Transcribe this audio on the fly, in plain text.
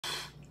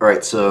All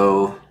right,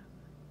 so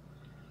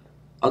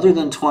other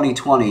than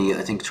 2020,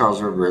 I think Charles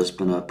River has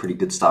been a pretty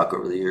good stock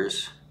over the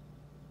years.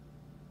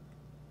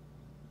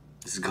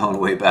 This is going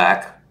way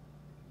back.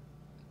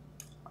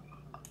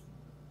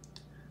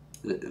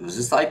 Was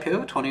this the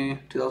IPO,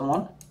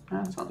 2001?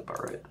 That sounds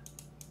about right.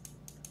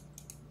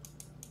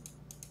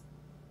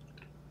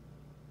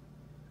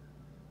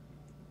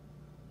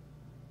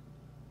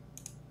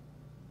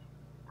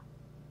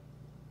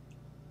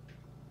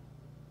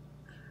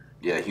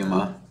 Yeah,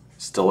 Huma,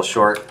 still a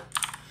short.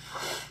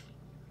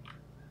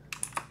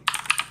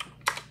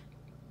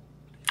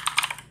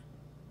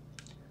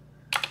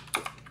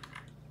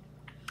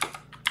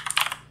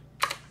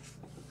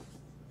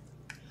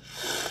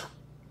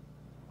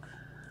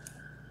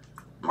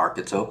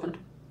 Market's open.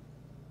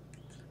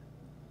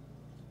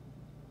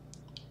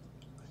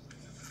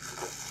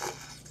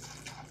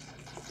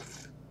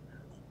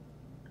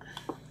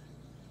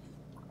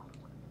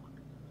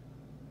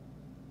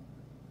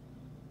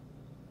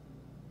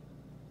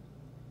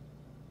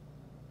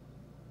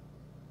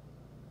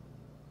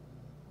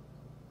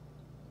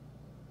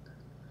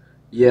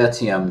 Yeah,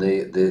 TM,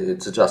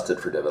 it's adjusted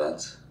for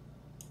dividends.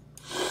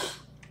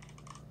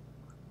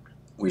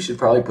 We should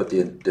probably put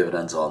the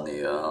dividends on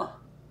the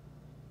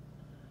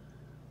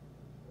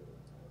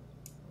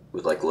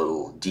with like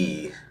little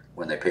D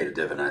when they paid a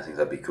dividend. I think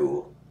that'd be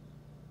cool.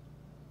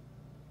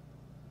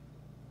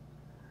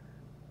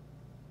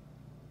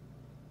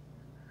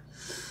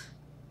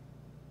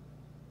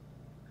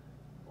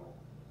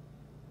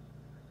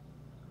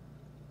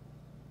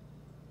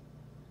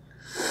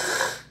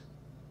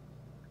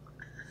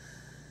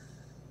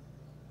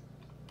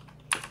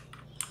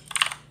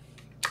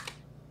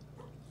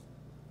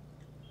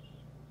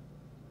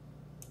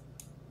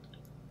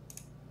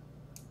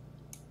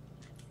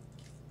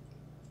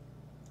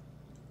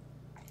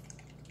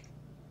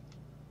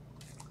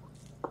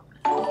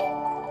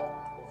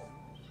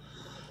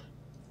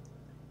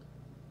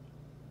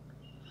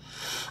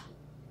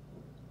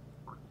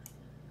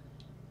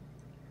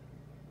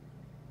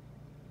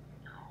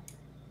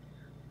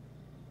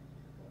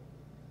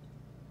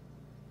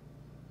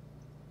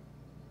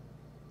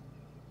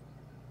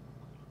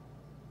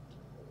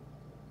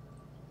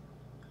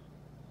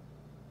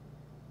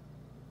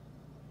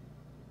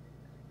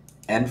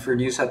 N for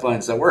news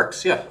headlines, that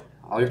works, yeah.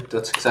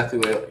 That's exactly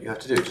what you have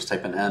to do. Just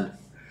type in N.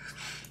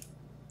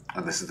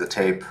 And this is the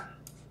tape.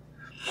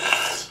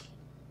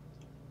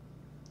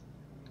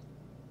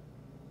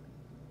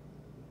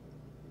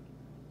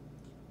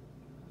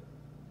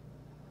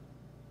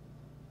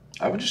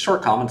 I would just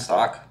short common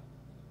stock.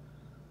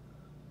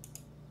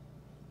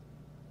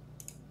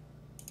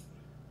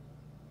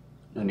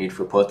 No need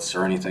for puts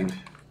or anything.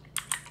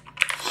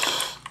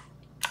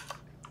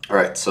 All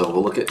right, so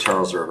we'll look at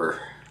Charles River.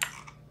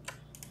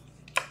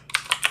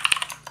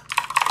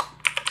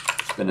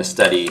 It's been a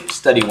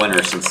steady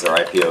winner since their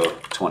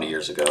IPO 20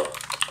 years ago.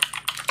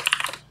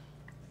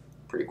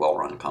 Pretty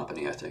well-run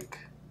company, I think.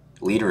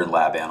 Leader in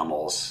lab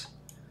animals.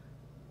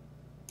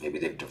 Maybe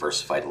they've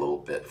diversified a little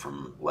bit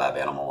from lab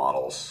animal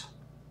models.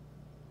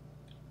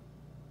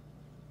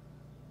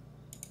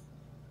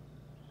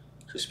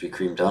 Krispy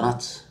Kreme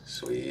donuts,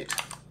 sweet.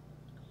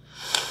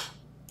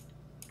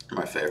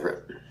 My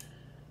favorite.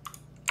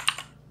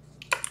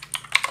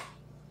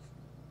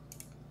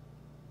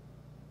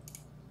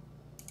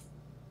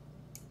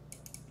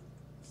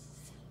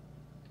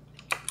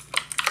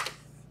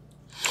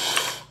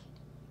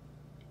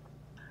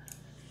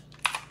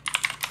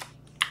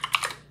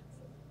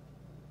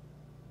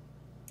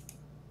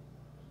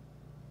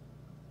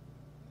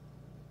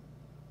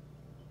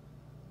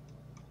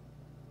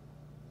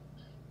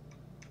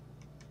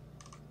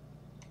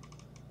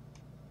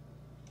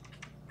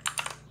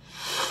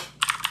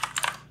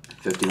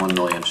 $51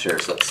 million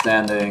shares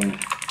outstanding,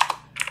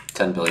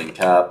 10 billion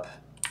cap.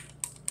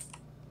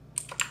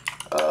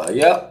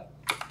 Yeah,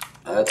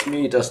 that's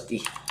me,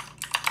 Dusty.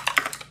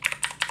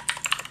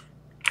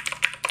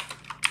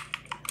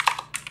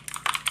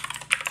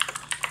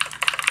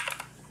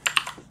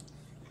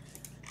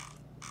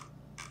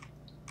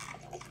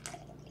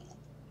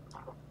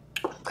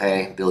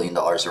 Okay, $1 billion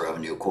of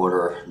revenue a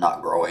quarter,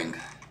 not growing.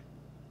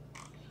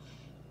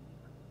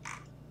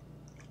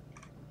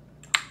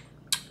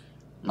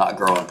 Not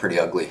growing, pretty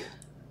ugly.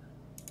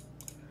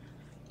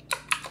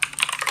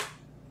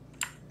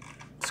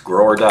 It's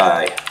grow or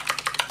die.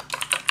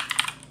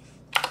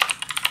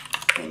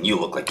 And you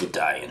look like you're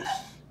dying.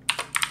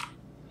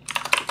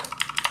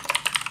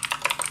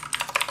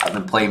 I've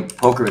been playing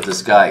poker with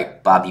this guy,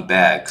 Bobby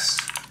Bags.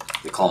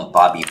 They call him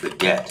Bobby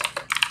Baguette.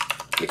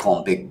 They call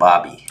him Big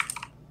Bobby.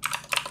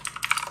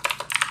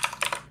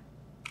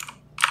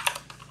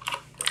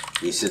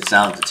 He sits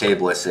down at the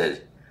table. I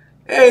said,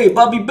 "Hey,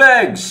 Bobby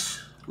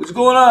Bags, what's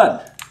going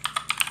on?"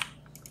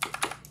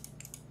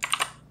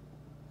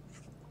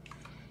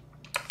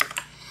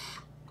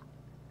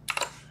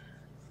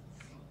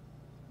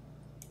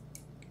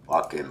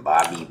 Fucking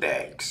Bobby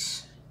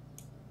Bags.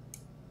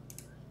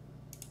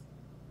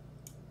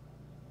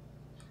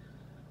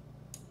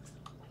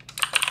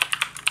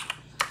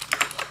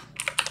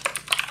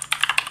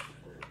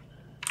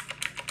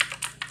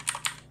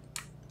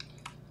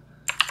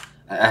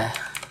 I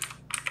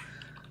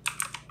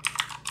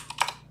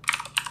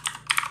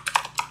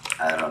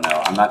don't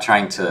know. I'm not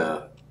trying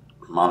to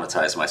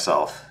monetize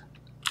myself.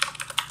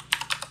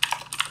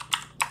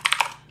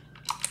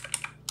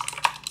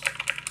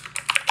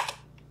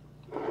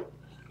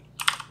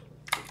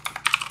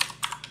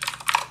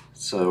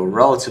 So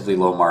relatively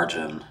low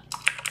margin.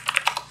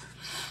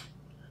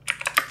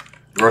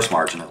 Gross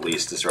margin at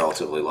least is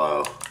relatively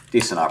low.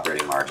 Decent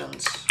operating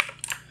margins.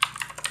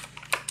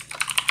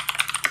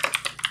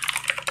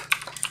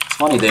 It's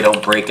funny they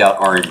don't break out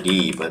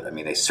R&D, but I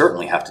mean they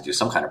certainly have to do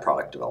some kind of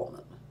product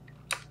development.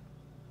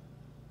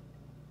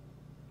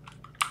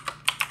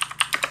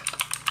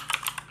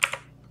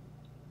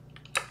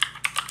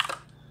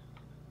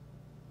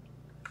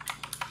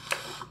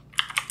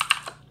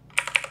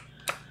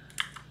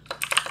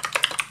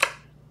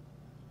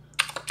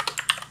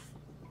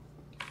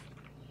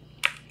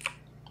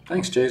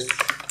 Thanks, Chase.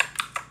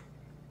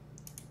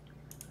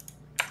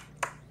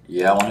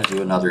 Yeah, I want to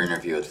do another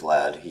interview with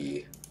Vlad.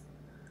 He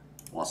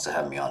wants to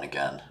have me on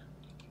again.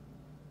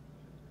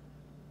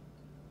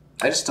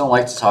 I just don't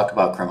like to talk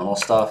about criminal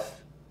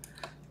stuff,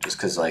 just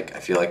because like I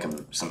feel like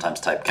I'm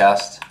sometimes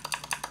typecast,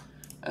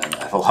 and I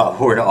have a lot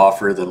more to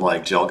offer than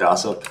like jail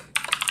gossip.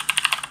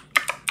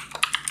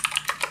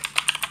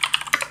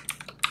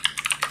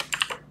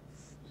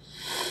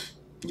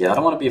 Yeah, I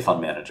don't want to be a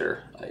fund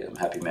manager. I am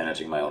happy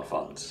managing my own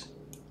funds.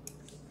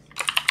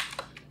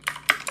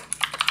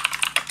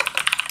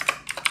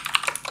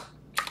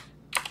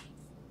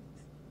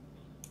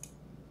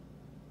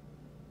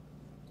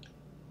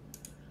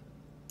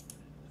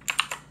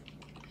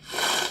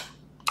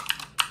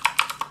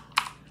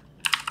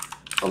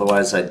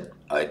 Otherwise,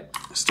 I'd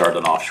start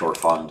an offshore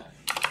fund.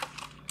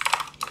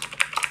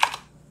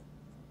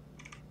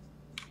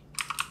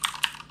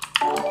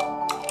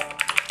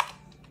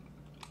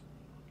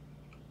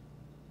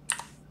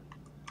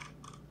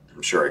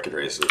 I'm sure I could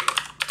raise a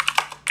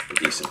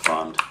decent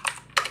fund.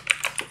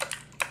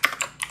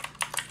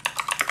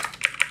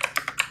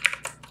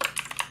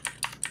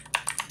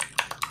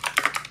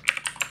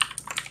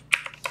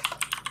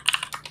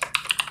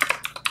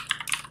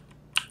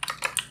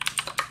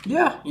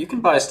 Yeah, you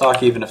can buy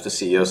stock even if the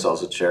CEO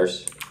sells its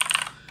shares.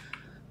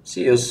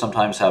 CEOs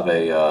sometimes have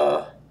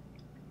a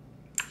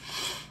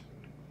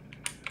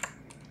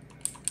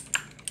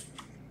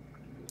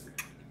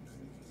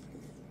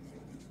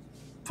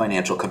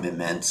financial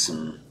commitments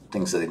and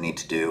things that they need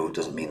to do. It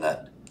doesn't mean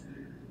that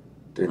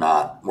they're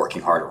not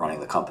working hard at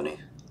running the company.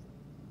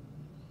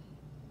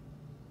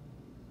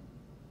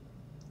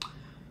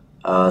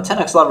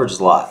 10x leverage is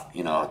a lot.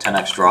 You know,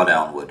 10x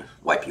drawdown would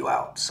wipe you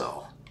out.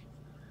 So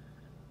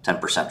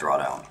 10%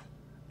 drawdown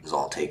is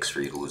all it takes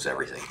for you to lose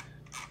everything.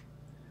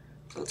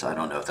 So I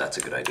don't know if that's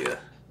a good idea.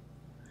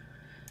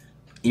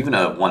 Even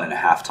a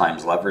 1.5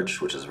 times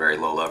leverage, which is very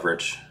low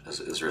leverage,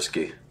 is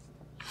risky.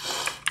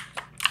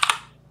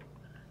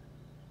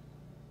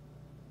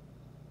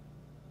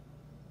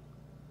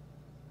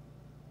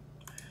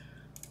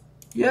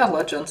 Yeah,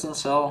 let Jensen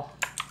sell.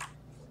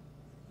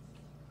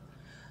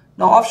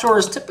 No, offshore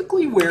is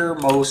typically where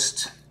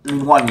most, I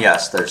mean, one,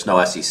 yes, there's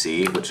no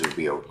SEC, which would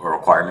be a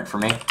requirement for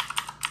me.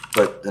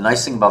 But the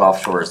nice thing about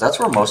offshore is that's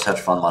where most hedge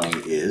fund money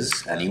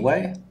is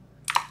anyway.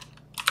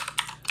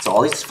 So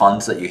all these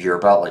funds that you hear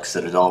about, like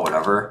Citadel,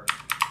 whatever,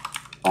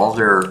 all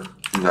their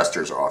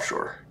investors are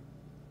offshore.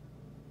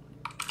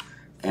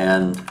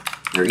 And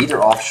they're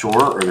either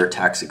offshore or they're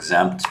tax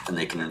exempt, and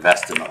they can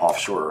invest in the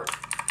offshore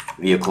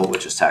vehicle,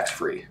 which is tax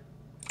free.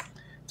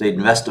 If they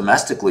invest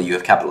domestically, you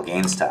have capital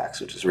gains tax,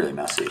 which is really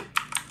messy.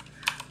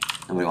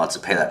 Nobody wants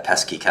to pay that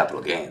pesky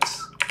capital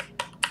gains.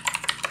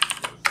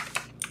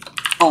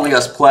 Only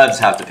us plebs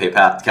have to pay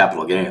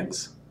capital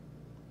gains.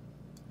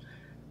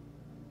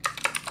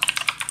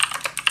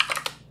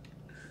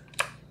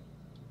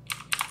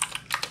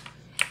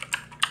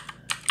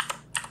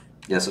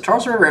 Yeah, so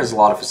Charles River has a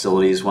lot of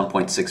facilities,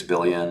 1.6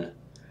 billion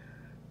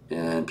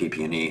in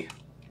PP&E.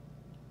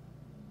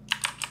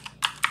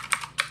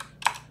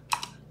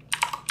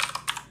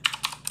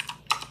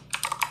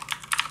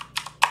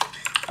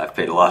 I've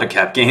paid a lot of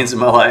cap gains in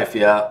my life,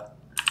 yeah.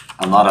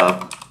 I'm not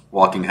a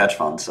walking hedge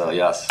fund, so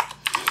yes.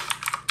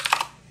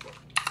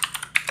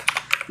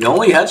 The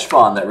only hedge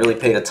fund that really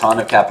paid a ton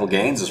of capital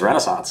gains is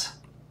Renaissance.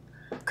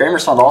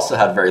 Kramer's fund also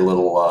had very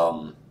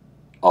little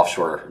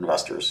offshore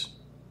investors.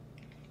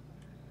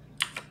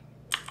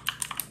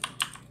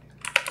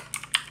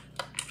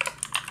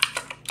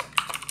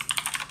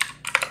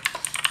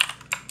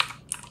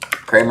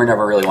 Kramer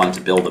never really wanted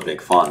to build a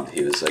big fund.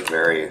 He was like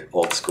very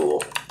old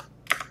school.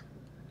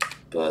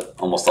 But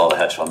almost all the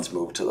hedge funds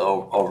moved to the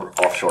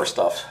offshore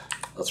stuff.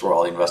 That's where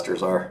all the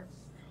investors are.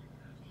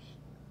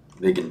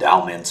 Big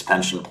endowments,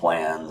 pension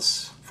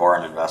plans,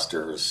 foreign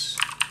investors.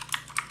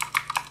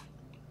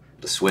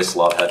 The Swiss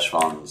love hedge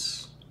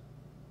funds.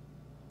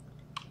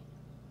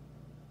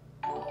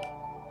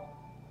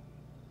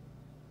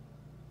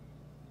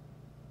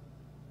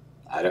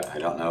 I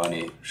don't know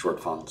any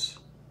short funds.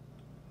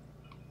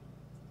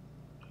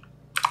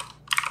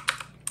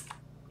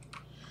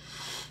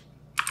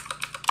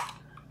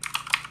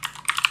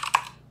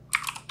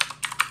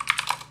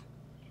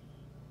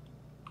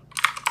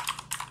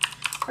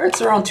 All right,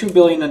 so around 2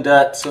 billion in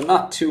debt, so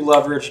not too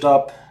leveraged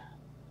up.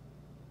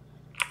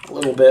 A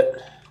little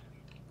bit,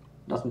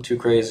 nothing too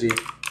crazy.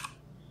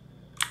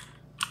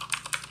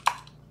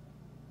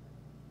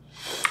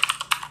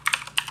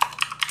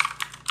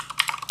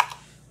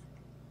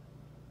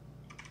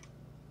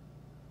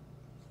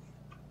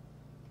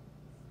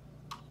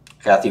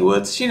 Kathy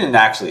Woods, she didn't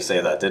actually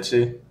say that, did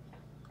she?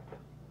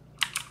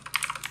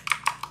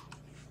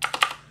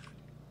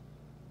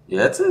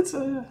 Yeah, it's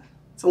a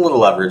little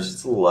leveraged.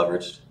 It's a little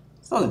leveraged.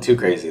 It's nothing too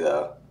crazy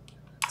though.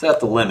 It's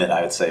at the limit,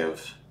 I would say,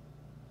 of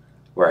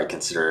where I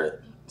consider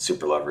it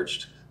super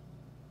leveraged.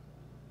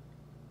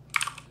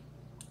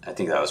 I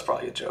think that was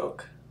probably a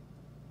joke.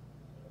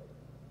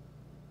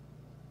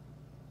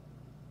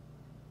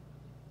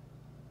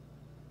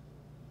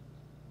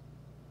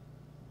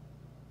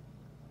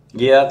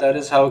 Yeah, that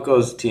is how it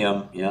goes,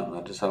 TM. Yeah,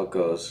 that is how it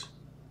goes.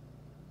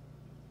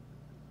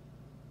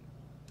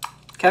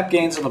 Cap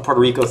gains on the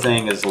Puerto Rico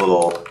thing is a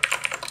little...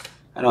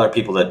 I know there are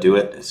people that do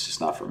it. It's just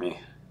not for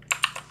me.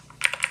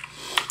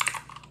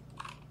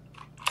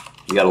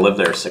 You got to live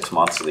there 6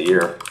 months of the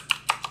year.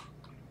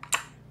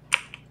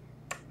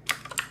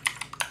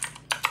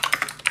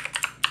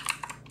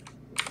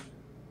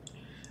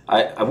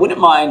 I wouldn't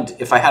mind,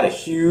 if I had a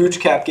huge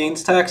cap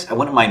gains tax, I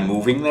wouldn't mind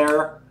moving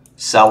there,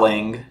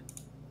 selling.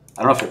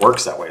 I don't know if it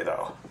works that way,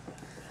 though.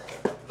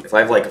 If I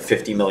have like a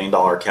 $50 million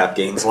cap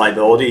gains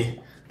liability,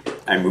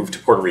 I move to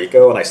Puerto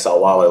Rico and I sell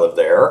while I live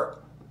there,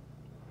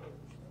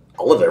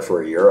 I'll live there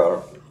for a year. I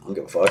don't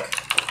give a fuck.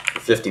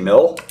 50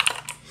 mil.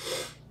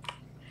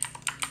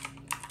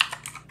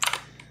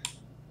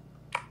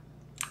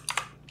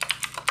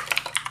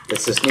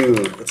 It's this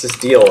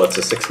deal. It's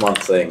a 6-month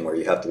thing where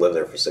you have to live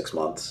there for 6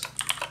 months.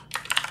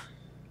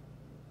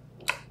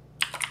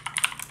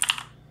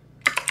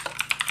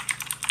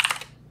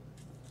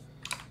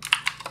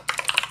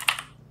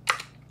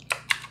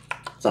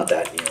 It's not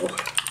that new.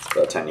 It's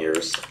about 10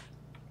 years.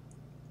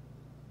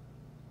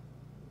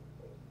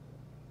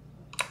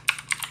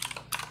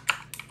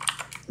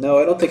 No,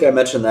 I don't think I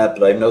mentioned that,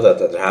 but I know that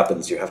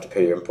happens. You have to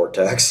pay your import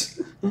tax.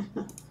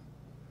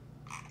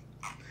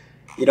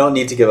 You don't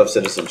need to give up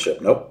citizenship.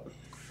 Nope.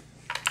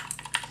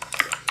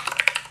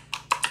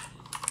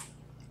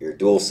 You're a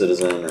dual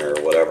citizen or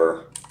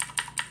whatever.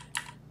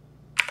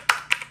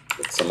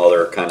 It's some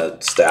other kind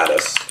of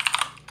status.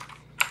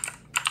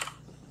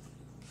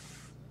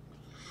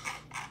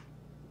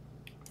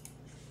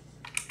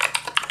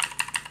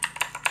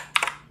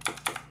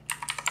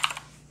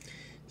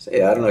 So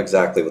yeah, I don't know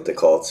exactly what they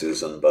call it,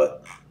 Susan,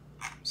 but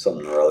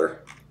something or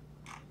other.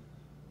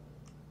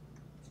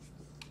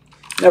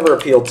 Never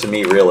appealed to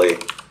me, really.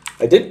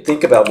 I did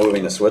think about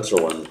moving to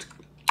Switzerland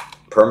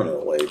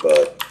permanently,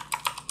 but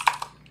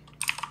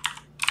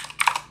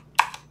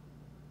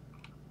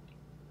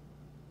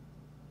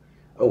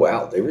oh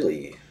wow, they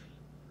really...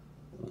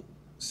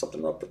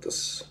 Something up with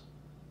this.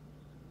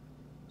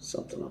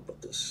 Something up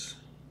with this.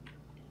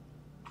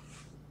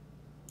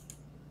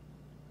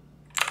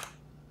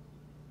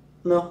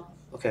 No.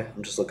 Okay,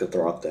 I'm just looking at the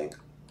wrong thing.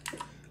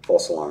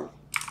 False alarm.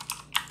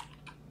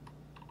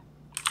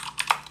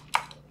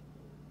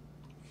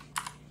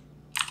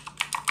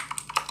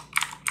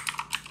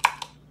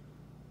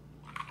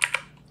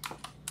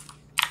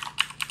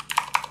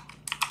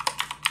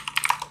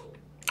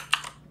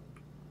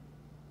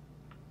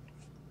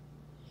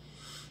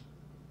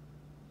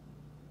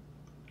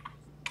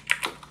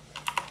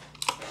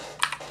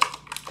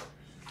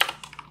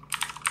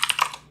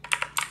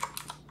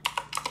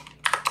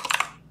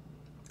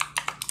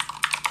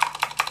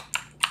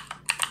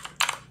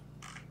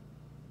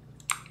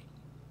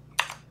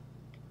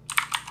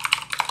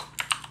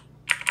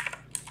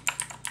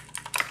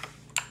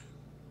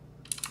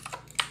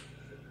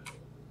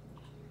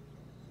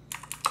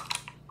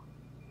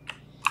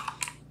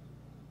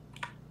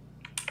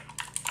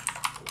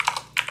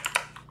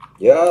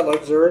 Yeah, I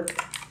like Zurich.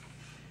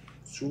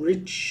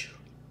 Zurich.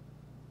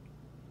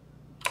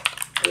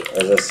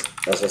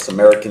 As us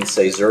Americans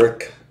say,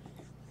 Zurich.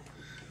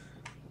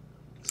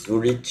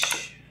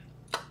 Zurich.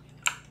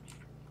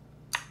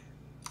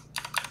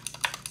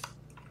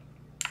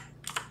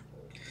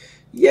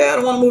 Yeah, I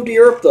don't want to move to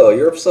Europe, though.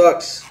 Europe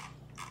sucks.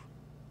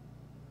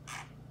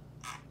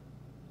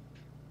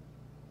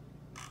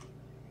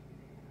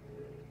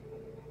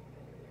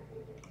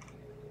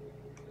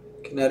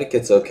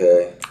 Connecticut's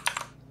okay.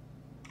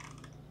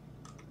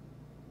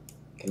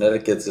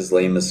 Connecticut's as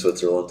lame as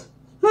Switzerland.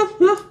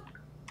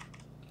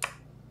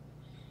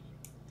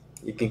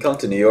 You can come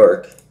to New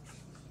York.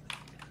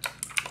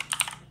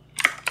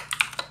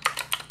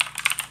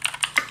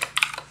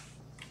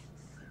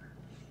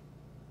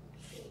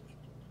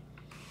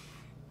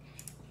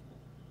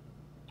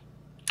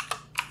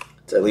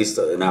 It's at least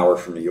an hour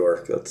from New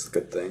York. That's a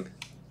good thing.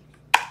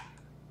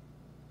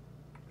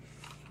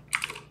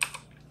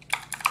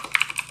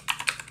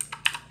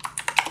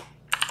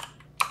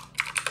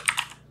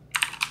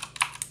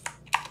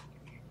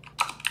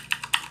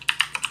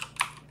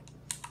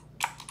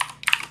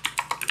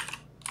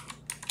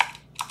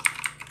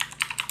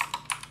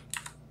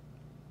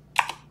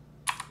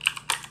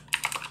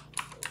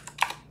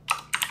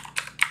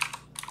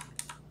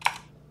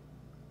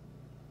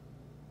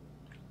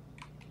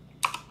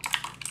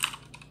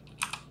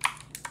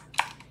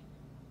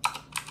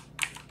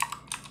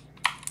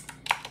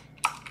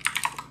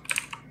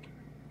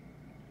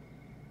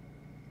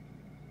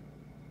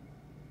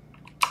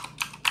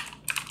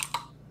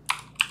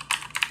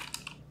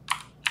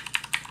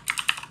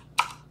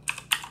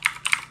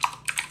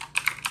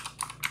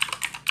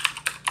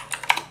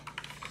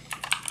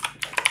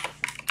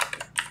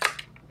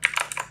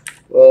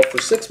 for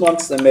 6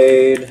 months they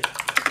made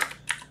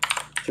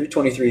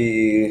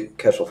 323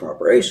 cash flow from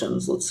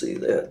operations. Let's see,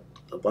 they had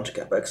a bunch of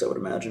capex, I would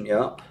imagine.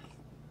 Yeah,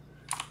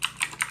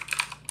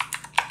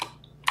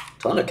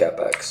 ton of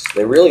capex.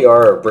 They really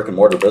are a brick and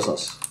mortar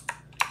business.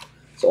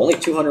 So only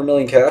 200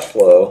 million cash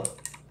flow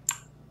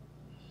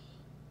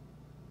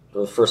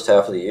for the first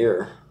half of the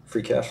year,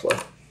 free cash flow.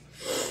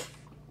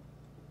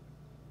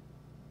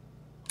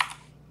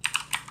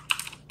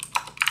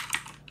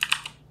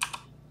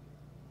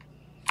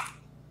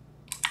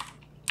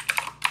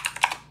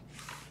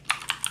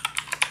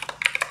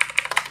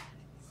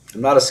 I'm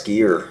not a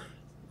skier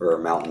or a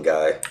mountain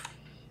guy.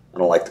 I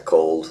don't like the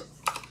cold.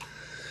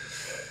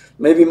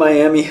 Maybe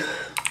Miami.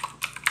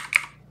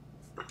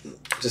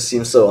 Just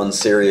seems so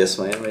unserious,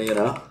 Miami, you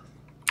know?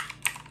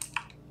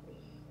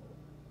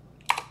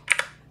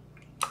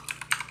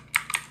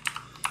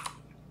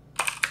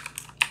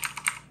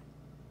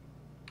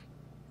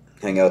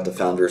 Hang out with the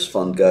Founders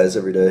Fund guys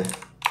every day.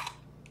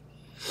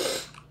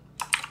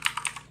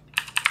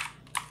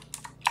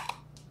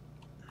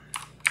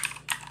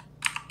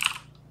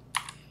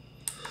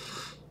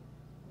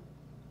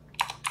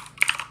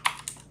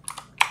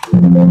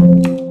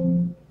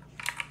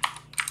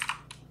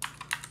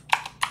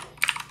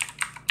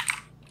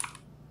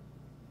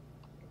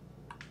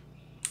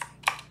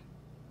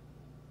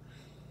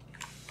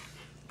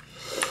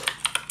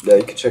 Yeah,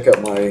 you can check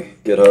out my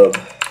GitHub,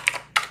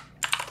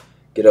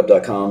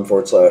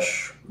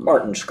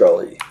 github.com/Martin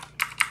Shkreli.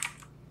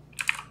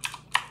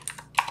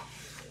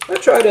 I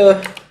try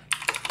to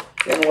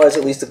analyze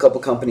at least a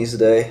couple companies a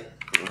day.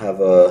 I don't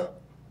have a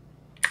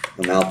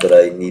amount that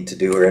I need to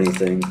do or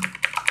anything,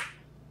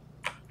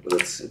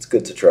 but it's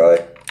good to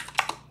try.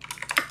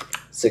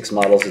 6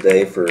 models a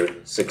day for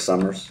 6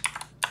 summers.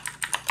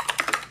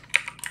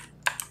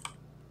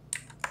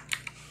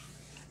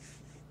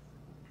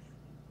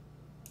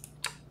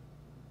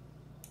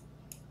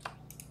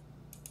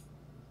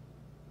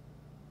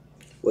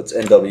 What's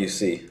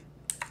NWC?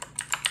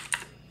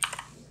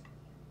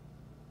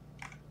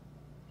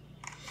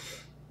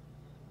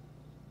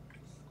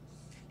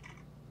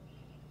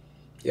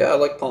 Yeah, I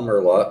like Palmer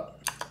a lot.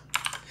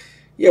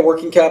 Yeah,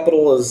 working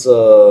capital is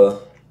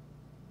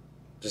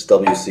just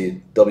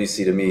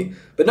WC to me.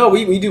 But no,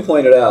 we do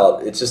point it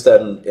out. It's just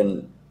that I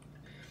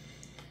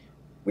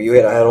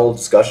had a whole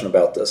discussion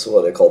about this,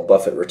 what they call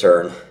Buffett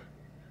return,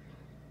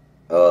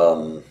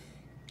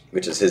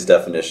 which is his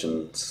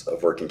definitions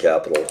of working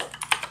capital.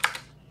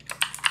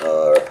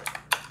 For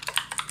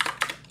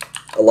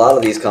a lot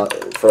of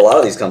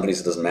these companies,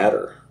 it doesn't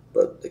matter,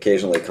 but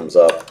occasionally it comes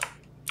up.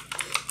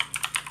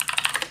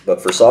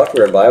 But for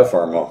software and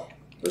biopharma,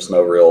 there's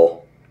no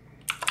real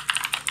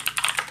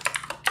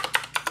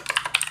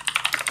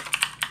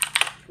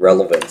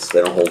relevance.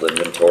 They don't hold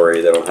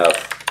inventory. They don't have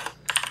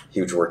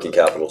huge working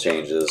capital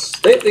changes.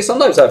 They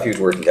sometimes have huge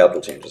working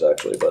capital changes,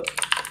 actually, but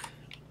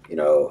you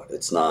know,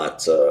 it's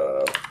not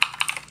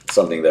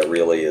something that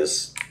really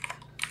is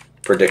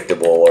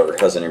predictable or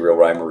has any real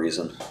rhyme or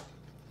reason.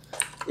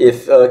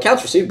 If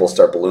accounts receivable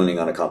start ballooning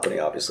on a company,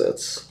 obviously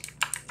that's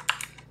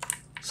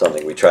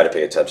something we try to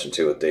pay attention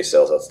to with day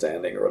sales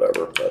outstanding or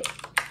whatever. But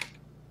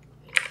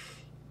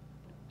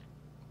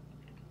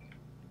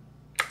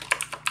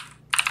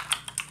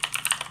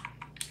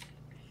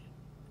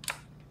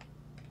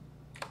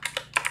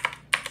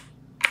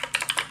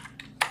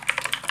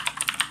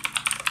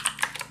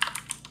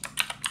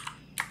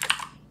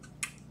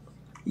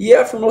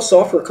yeah, for most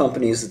software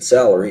companies, it's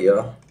salary.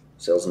 Yeah,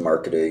 sales and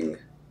marketing,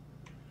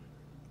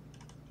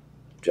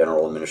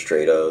 general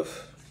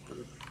administrative,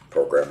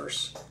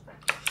 programmers.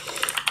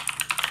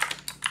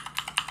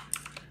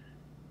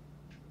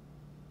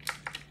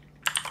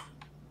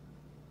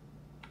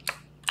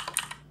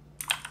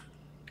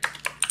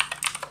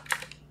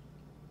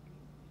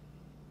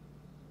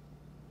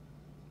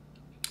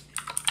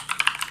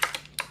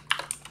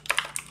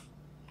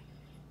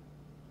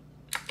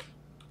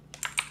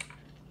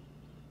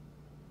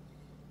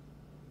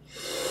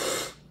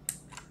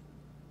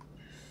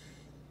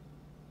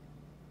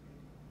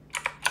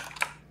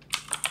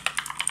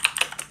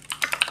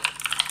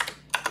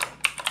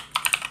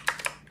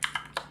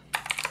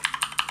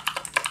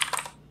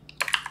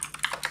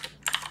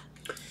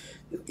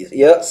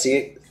 Yeah,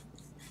 see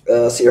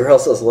your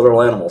house has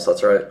literal animals.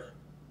 That's right.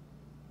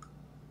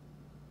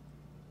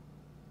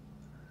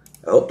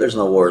 I hope there's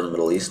no war in the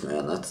Middle East,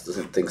 man.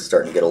 Things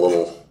starting to get a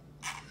little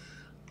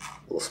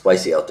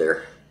spicy out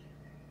there.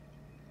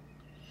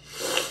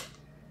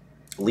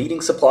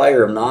 Leading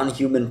supplier of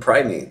non-human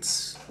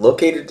primates,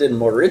 located in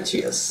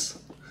Mauritius.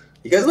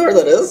 You guys know where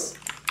that is?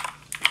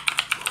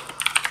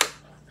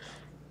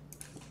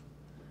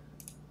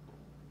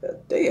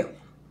 God damn.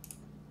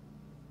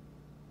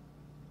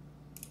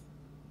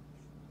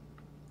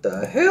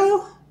 The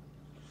hell?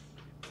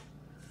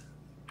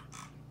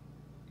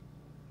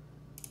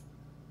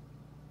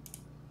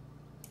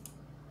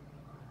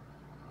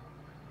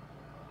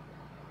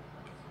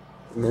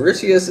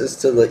 Mauritius is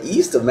to the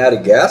east of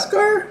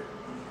Madagascar?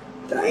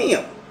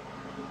 Damn.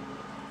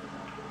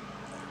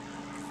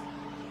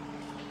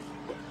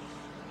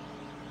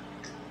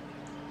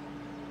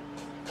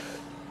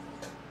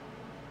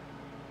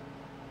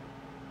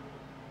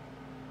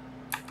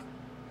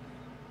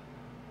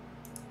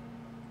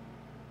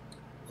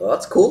 Well,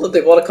 that's cool that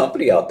they bought a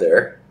company out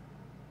there.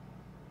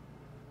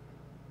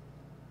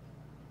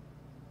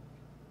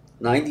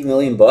 90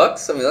 million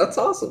bucks? I mean, that's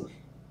awesome.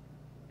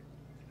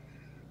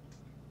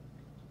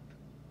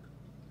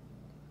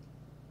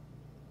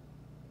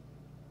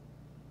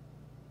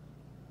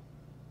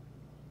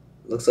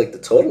 Looks like the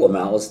total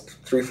amount was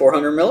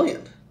 300-400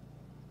 million.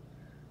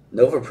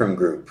 Novaprim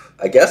Group.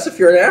 I guess if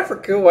you're in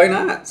Africa, why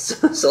not?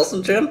 Sell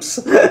some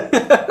chimps.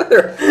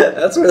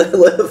 That's where they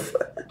live.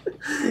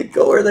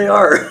 Go where they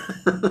are.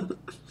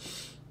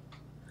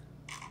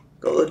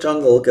 Go to the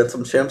jungle, get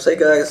some chimps. Hey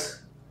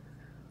guys,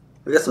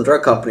 we got some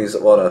drug companies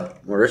that want to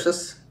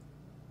Mauritius.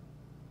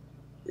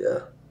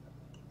 Yeah,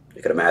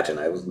 you can imagine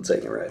I wasn't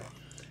saying it right.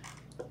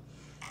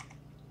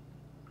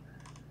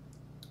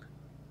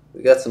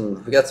 We got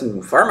some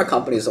pharma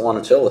companies that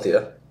want to chill with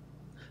you.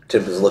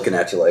 Tim is looking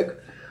at you like.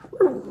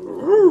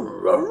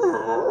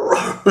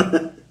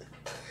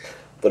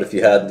 But if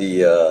you had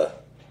the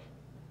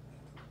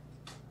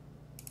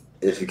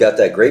if you got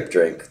that grape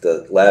drink,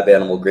 the lab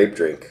animal grape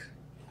drink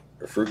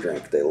or fruit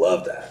drink, they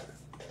love that.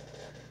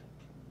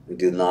 We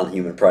do the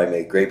non-human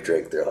primate grape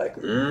drink, they're like,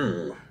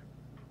 mmm.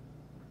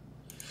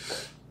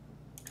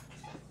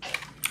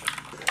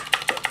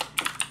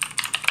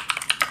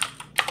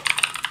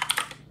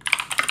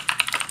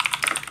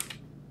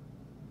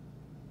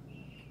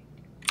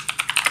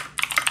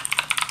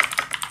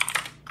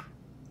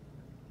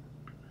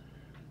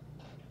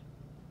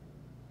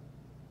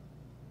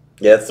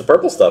 Yeah, it's the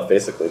purple stuff,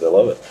 basically. They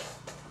love it.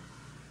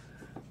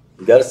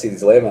 You got to see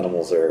these lamb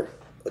animals are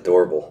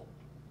adorable.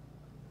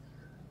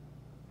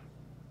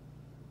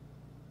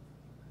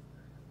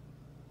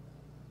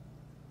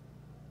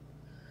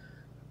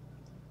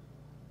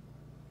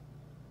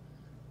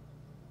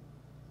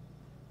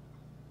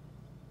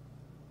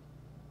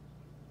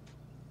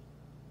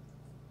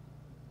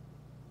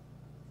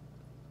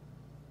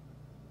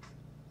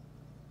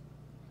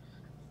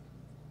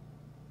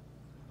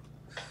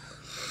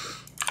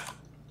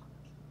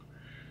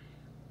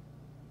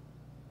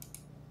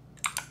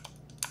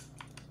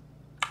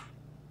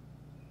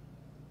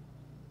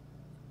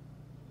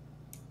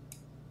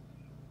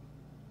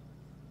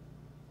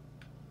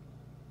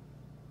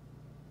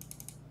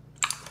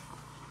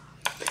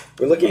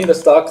 We're looking at a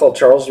stock called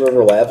Charles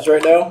River Labs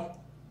right now.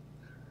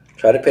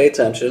 Try to pay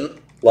attention,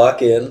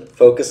 lock in,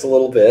 focus a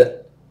little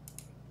bit.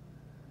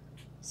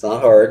 It's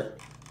not hard.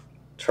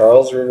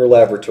 Charles River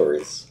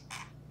Laboratories,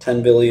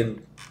 10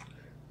 billion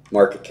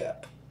market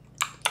cap.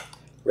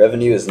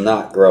 Revenue is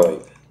not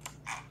growing.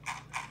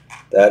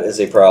 That is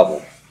a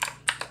problem.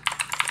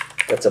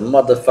 That's a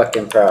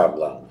motherfucking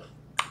problem.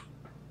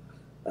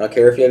 I don't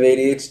care if you have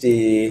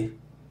ADHD.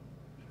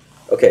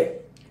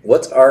 Okay,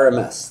 what's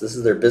RMS? This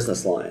is their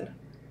business line.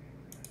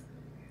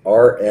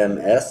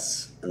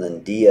 RMS and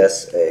then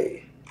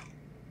DSA.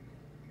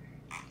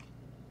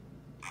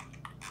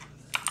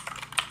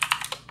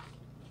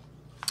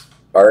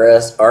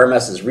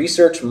 RMS is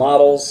research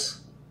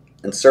models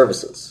and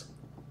services.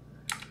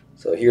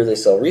 So here they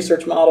sell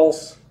research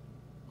models,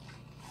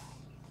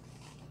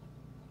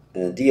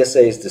 and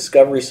DSA is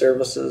discovery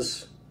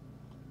services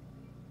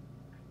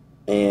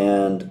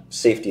and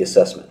safety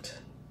assessment.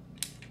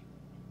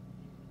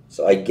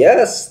 So I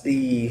guess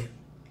the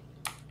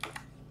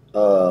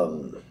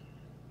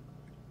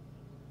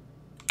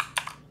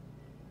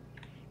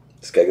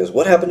this guy goes,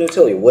 what happened to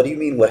Atilia? What do you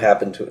mean what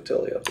happened to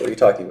Atilia? What are you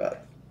talking about?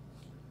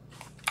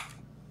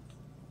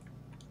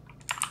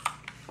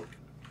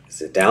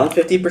 Is it down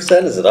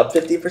 50%? Is it up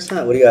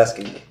 50%? What are you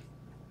asking me?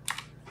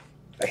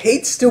 I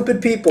hate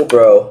stupid people,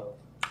 bro.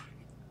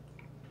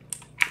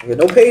 I got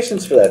no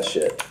patience for that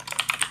shit.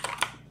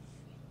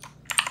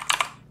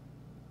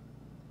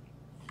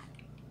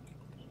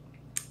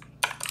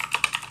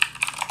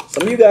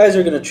 Some of you guys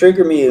are going to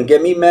trigger me and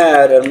get me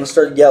mad, and I'm going to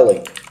start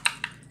yelling.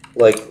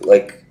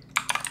 Like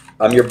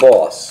I'm your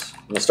boss.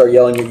 I'm going to start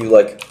yelling at you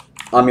like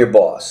I'm your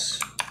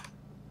boss.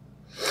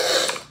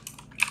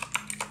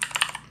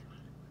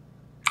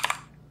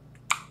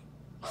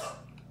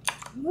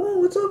 Oh,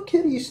 what's up,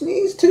 kitty? You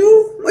sneeze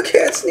too? My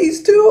cat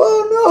sneezed too?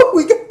 Oh no,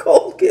 we got a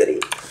cold, kitty.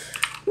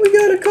 We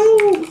got a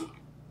cold.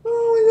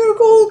 Oh, we got a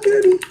cold,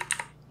 kitty.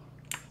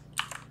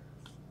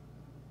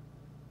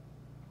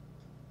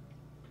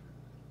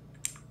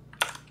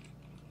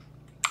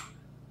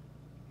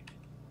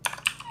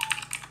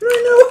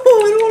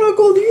 I don't want a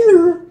cold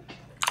either.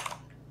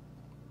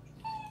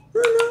 I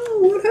know,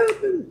 what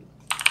happened?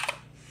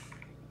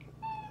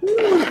 We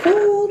don't want a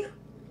cold.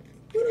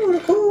 We don't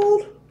want a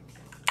cold.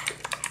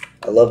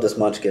 I love this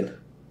munchkin.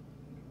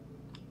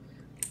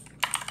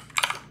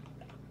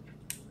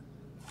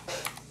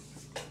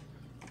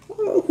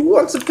 Oh, who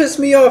wants to piss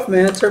me off,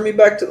 man? Turn me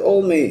back to the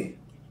old me.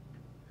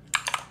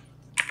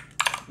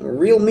 I'm a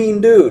real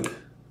mean dude.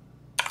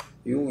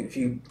 If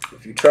you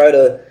try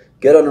to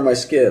get under my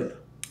skin.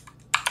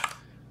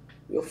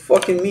 You're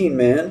fucking mean,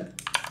 man.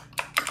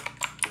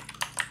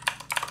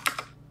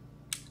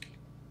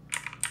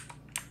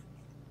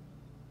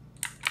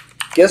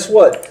 Guess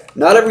what?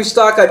 Not every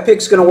stock I pick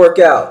is going to work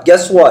out.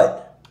 Guess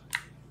what?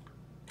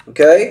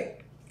 Okay?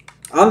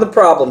 I'm the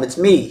problem. It's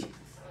me.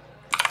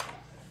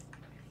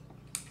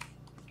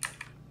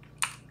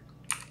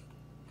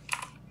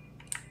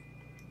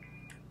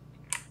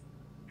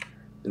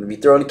 I'm going to be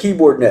throwing the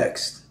keyboard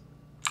next.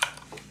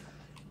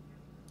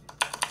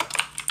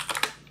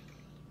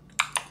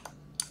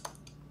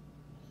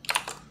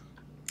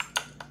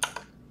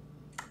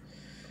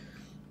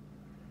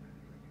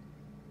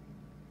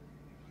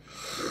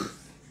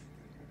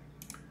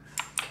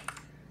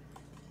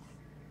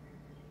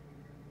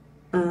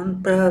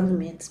 I'm the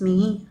problem, it's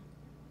me.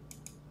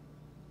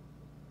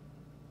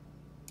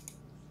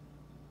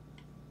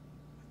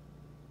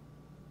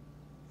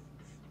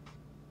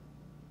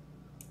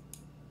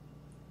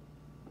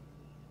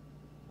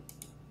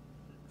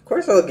 Of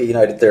course I look at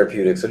United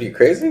Therapeutics. What are you,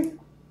 crazy?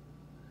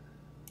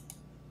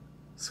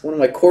 It's one of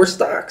my core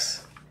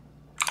stocks.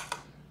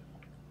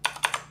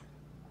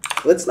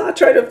 Let's not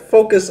try to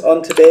focus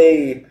on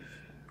today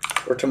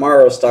or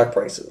tomorrow's stock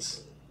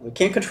prices. We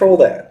can't control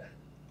that,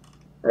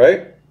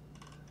 right?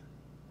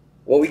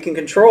 What we can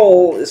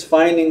control is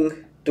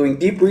doing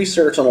deep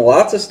research on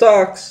lots of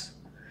stocks,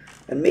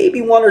 and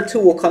maybe one or two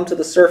will come to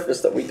the surface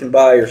that we can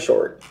buy or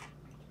short.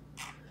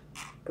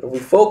 But if we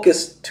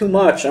focus too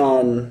much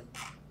on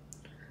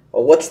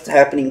what's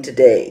happening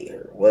today,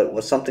 or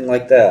what something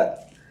like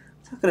that,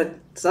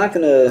 it's not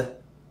gonna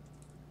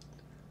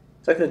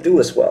do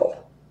us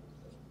well.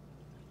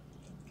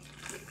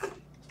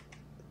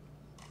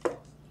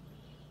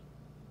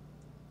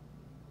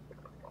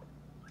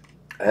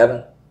 I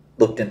haven't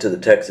looked into the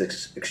tech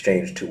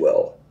exchange too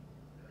well.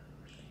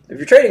 If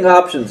you're trading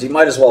options, you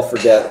might as well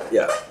forget.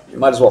 Yeah, you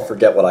might as well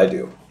forget what I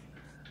do.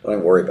 Don't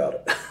even worry about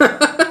it.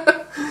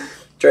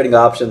 Trading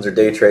options or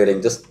day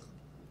trading, just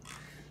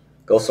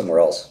go somewhere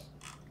else.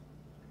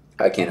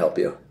 I can't help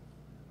you.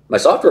 My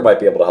software might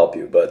be able to help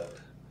you, but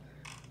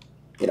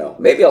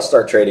maybe I'll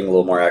start trading a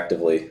little more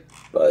actively.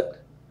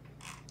 But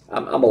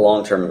I'm a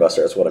long-term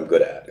investor. That's what I'm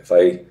good at. If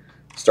I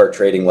start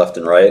trading left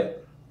and right,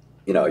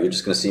 you're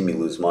just going to see me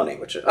lose money,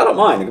 which I don't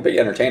mind. It could be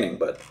entertaining,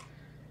 but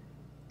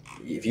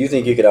if you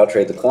think you could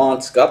outtrade the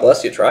quants, God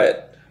bless you, try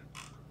it.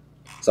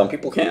 Some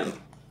people can.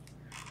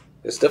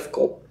 It's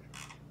difficult.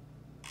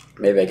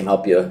 Maybe I can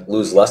help you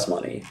lose less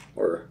money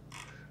or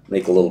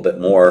make a little bit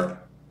more.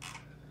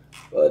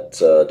 But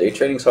day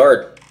trading's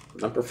hard.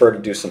 I prefer to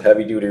do some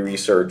heavy-duty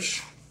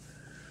research,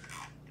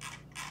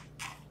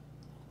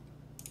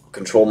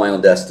 control my own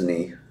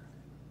destiny.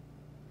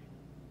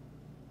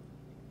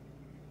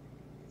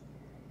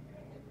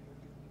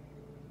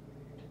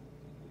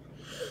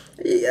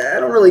 Yeah, I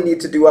don't really need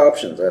to do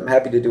options. I'm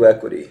happy to do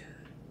equity.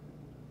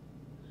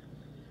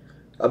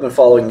 I've been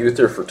following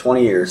Uther for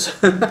 20 years.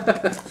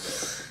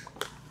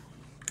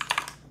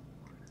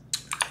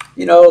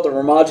 The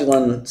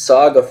Romadulan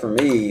saga for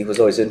me was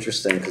always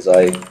interesting because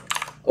I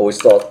always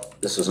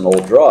thought this was an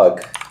old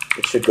drug.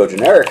 It should go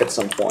generic at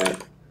some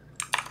point.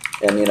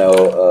 And,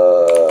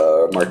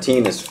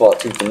 Martine has fought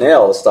tooth and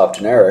nail to stop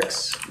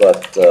generics,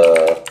 but,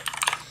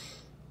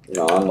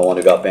 I'm the one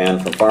who got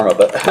banned from pharma,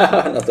 but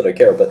not that I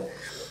care, but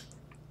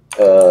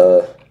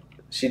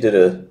she did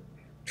a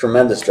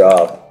tremendous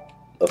job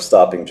of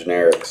stopping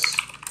generics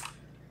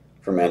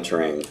from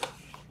entering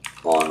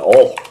on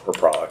all her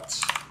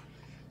products.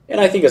 And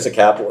I think as a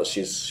capitalist,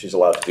 she's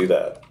allowed to do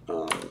that.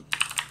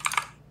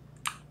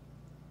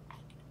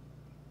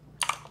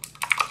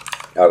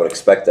 I would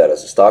expect that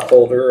as a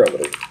stockholder. I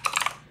would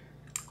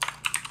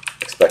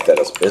expect that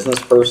as a business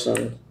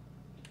person.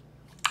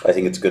 I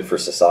think it's good for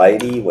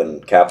society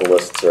when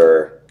capitalists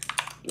are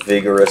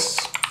vigorous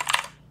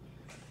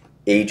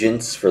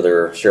agents for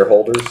their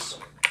shareholders.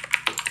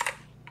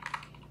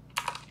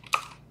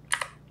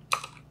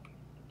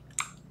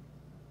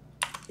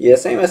 Yeah,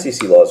 same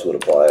SEC laws would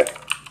apply.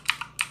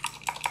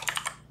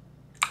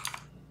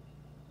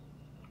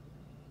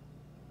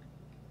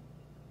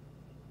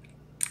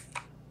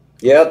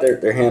 Yeah,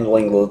 they're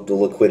handling the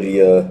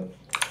liquidity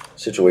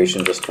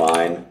situation just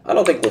fine. I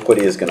don't think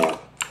liquidity is going to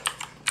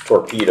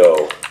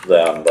torpedo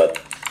them,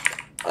 but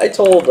I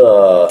told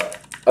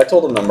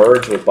them to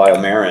merge with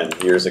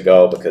Biomarin years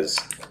ago because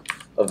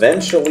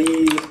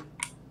eventually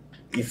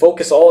you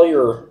focus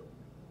the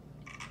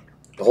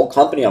whole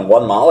company on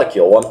one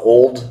molecule, one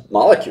old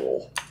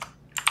molecule.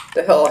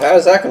 The hell, how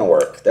is that going to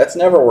work? That's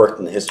never worked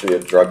in the history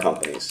of drug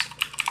companies.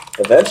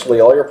 Eventually,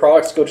 all your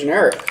products go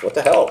generic. What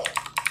the hell?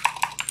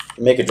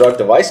 You make a drug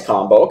device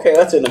combo. Okay,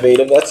 that's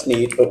innovative. That's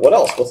neat. But what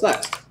else? What's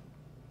next?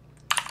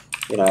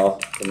 The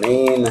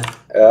main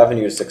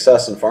avenue to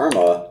success in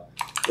pharma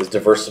is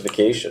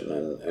diversification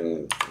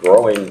and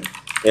growing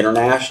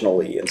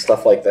internationally and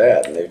stuff like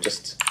that. And they've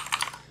just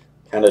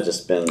kind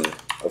of been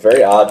a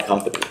very odd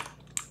company.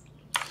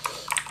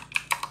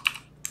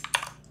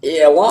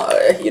 Yeah,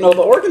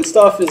 the organ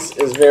stuff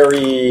is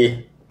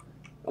very,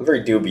 I'm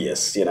very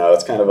dubious.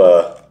 It's kind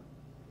of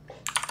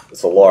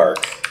it's a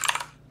lark.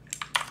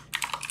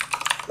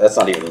 That's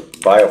not even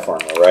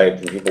biopharma, right?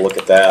 And people look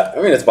at that.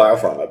 I mean, it's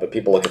biopharma, but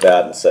people look at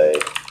that and say,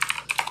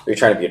 are you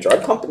trying to be a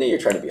drug company? Are you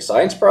trying to be a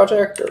science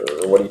project? Or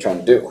what are you trying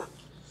to do?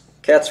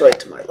 Cat's right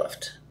to my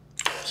left.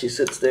 She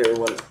sits there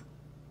when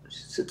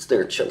she's Sits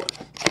there chilling.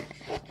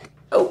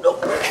 Oh, no.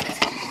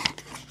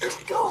 There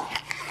we go.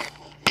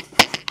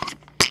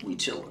 We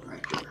chilling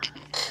right there.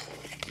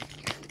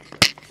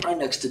 Right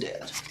next to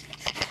Dad.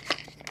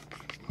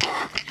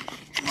 Oh,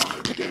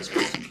 there guy's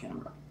facing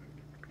camera.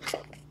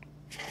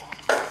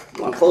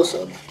 You want close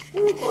up?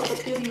 Oh, close up,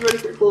 kitty,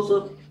 right there, close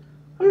up.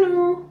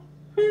 Hello.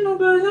 Hello,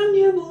 guys, I'm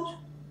Nibbles.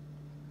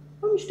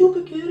 I'm a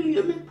stupid kitty.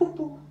 I make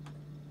poo-poo.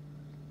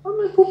 I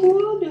make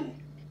poo-poo all day.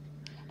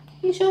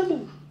 Yes, I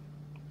do.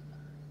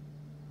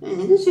 And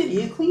this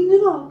idiot cleaned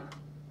it up.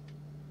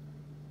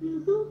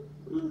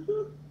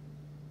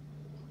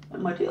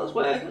 And my tail's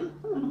wagging.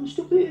 I'm a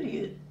stupid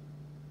idiot.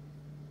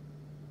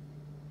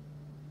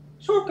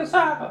 Short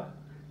cassava.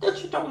 That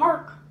shit don't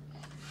work.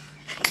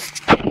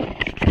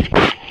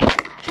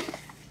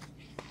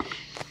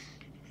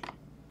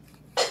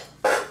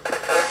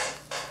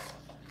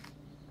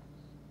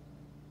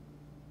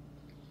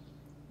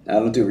 I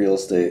don't do real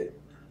estate.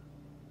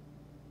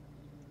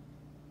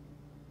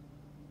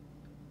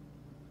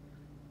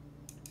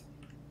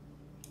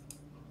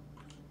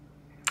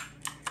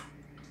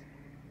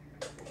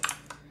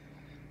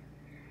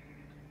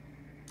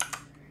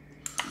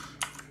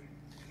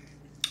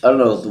 I don't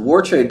know, the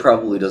war trade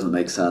probably doesn't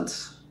make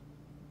sense.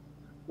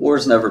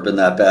 War's never been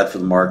that bad for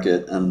the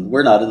market, and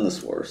we're not in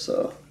this war,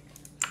 so.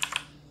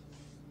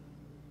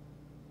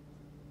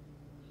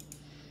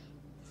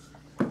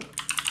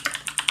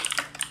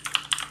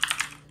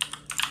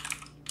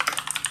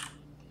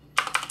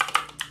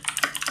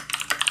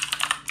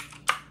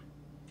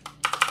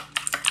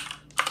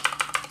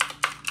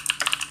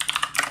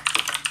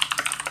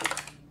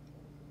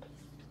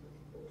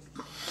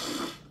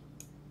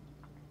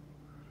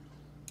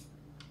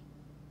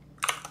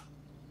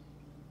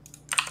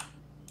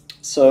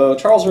 So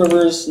Charles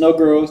Rivers, no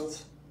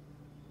growth.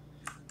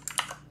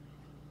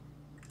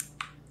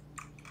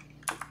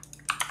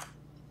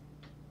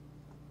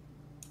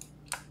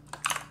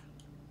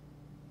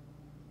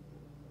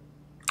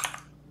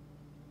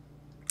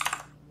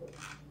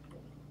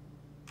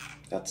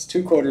 That's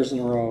 2 quarters in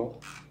a row.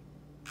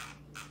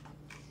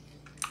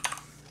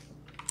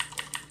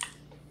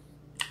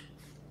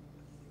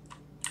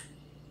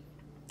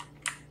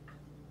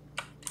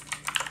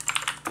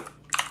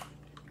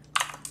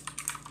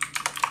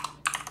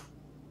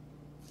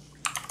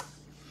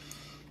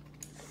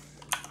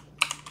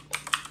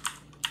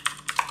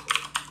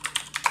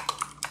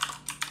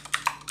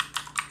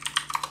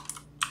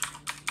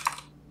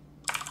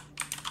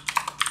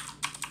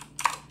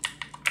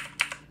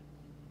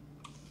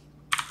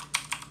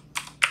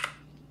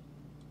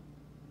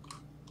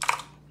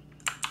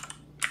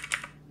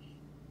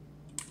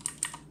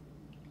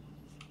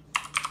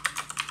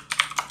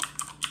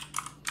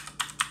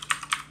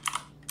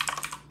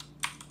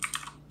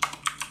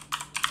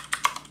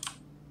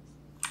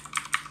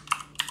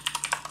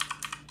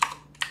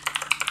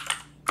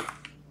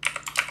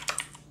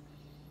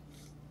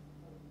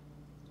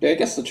 Yeah, I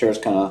guess the chair's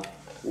kind of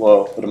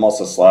low, but I'm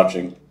also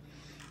slouching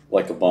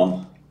like a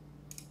bum.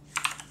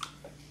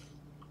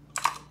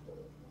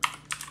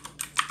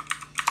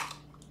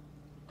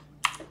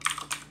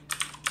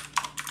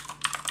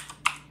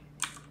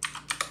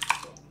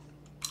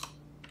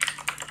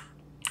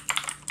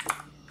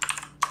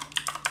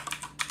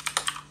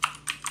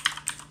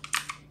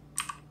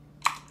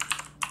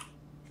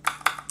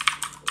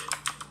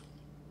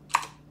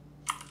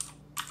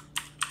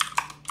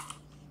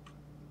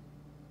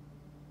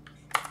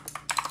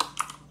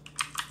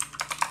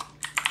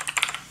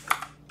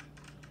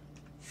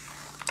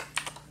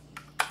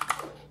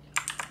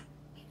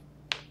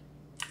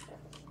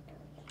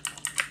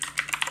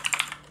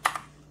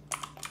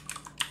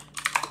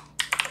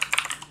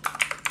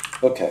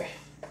 Okay,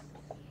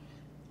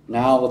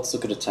 now let's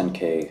look at a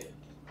 10K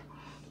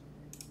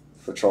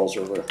for Charles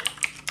River.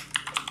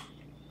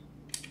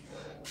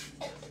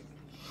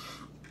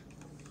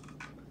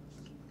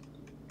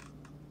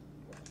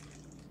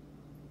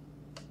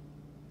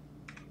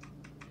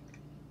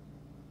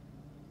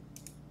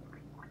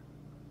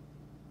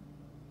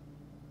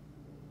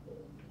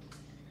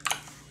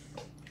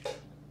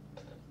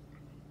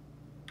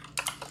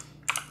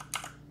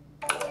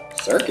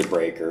 Circuit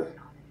breaker.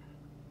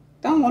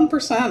 Down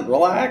 1%,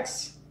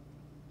 relax.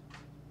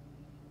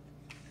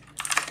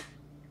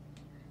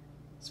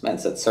 This man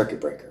said circuit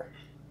breaker.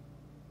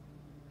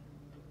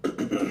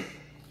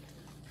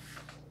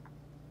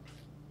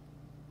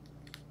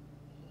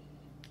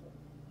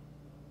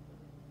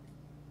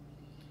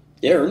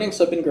 Yeah, earnings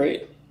have been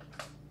great.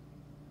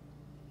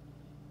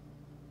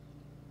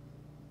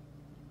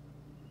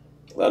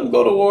 Let them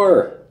go to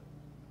war.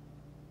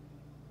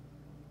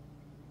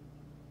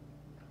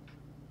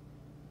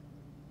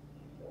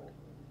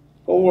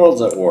 Whole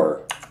world's at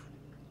war.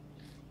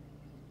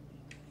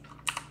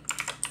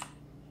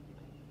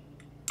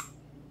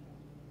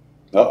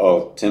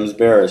 Uh-oh, Tim's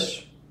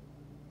bearish.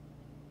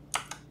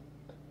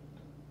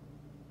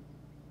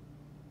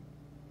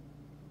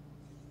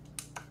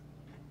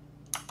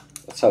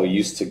 That's how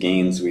used to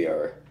gains we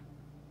are.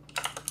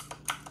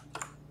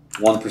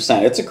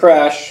 1%. It's a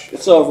crash.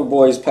 It's over,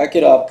 boys. Pack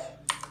it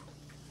up.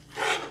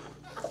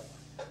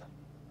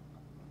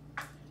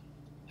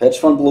 Hedge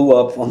fund blew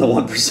up on the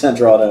 1%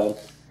 drawdown.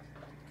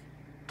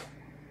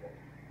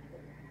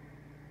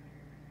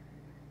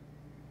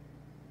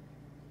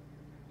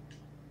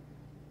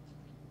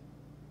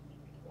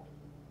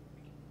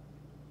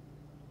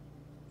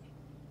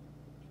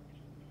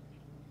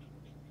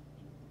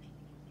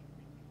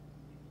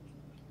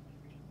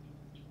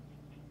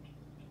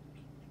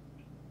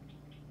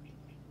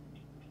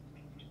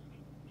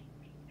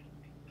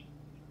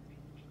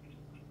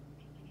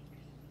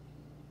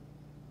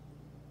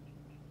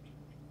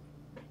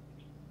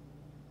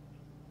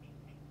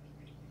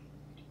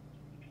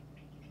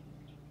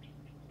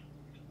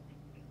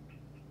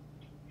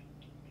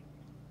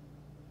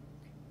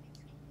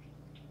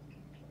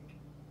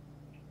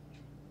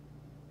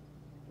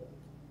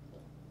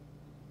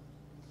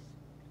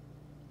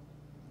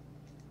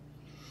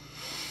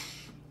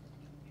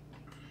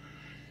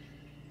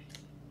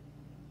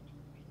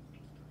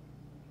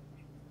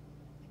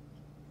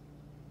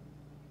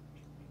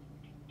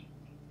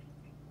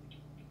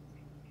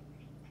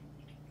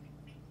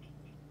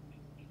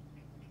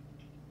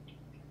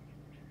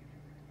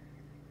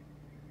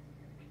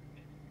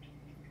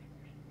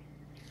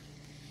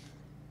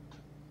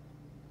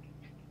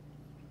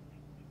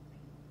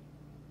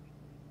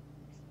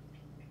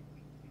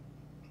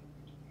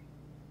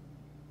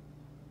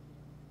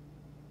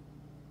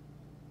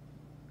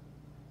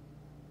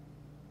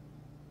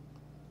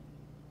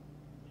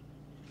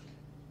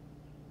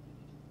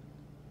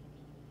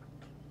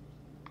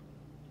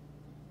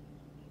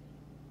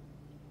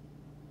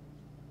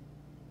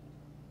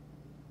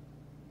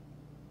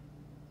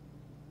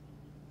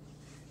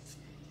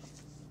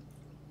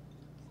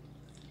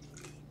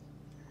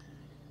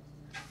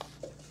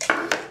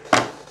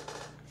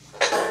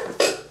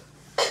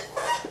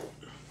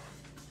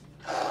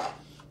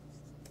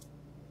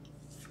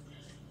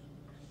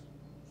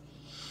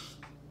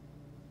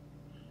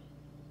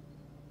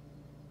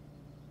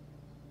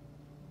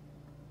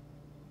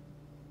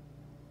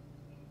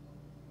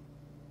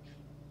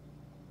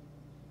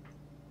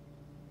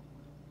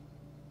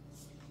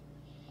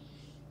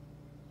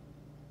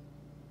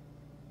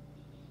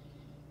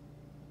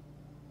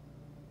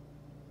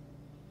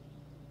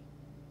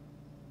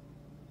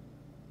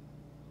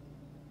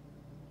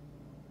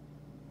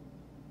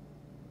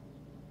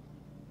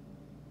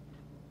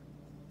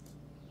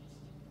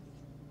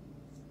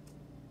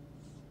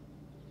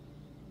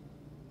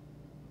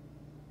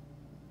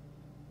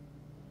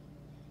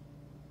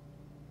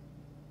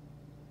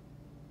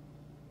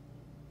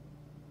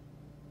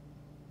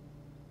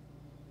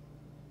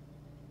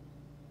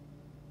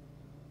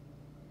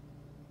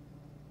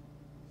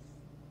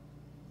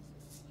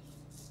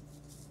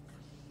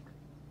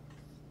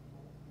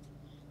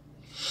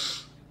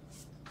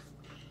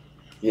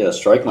 Yeah,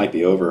 strike might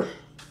be over.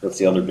 That's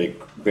the other big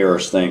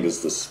bearish thing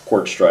is this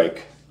port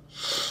strike.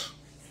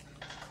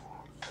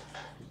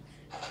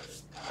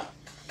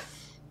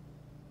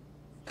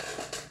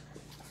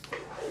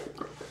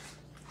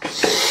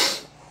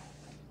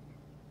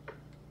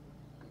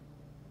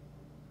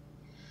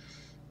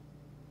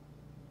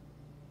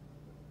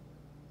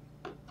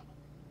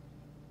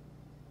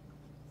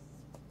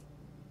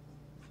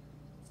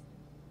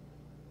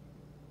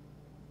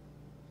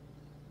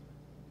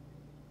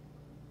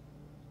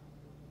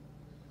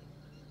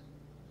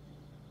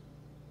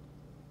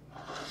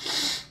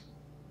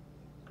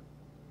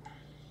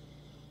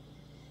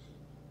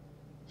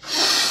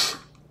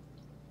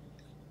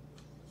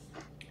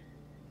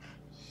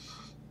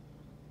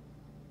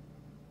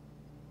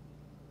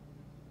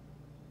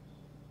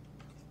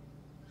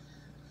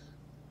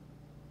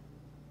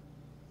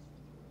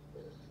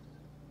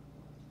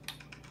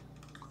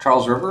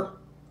 Charles River,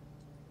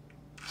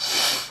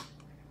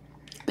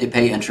 they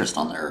pay interest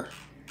on their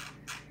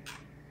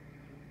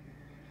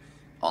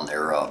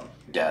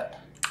debt.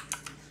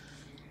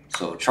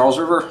 So Charles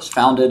River was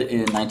founded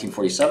in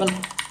 1947.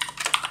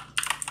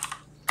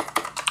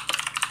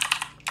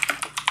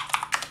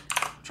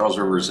 Charles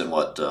River is in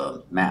what,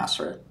 Mass,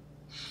 right?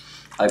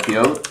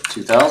 IPO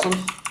 2000,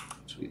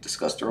 which we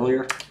discussed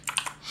earlier.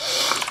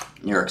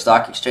 New York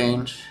Stock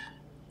Exchange.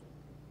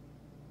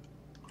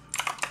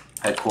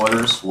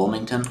 Headquarters,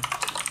 Wilmington,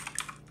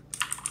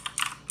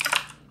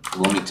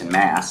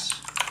 Mass.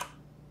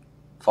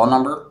 Phone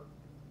number.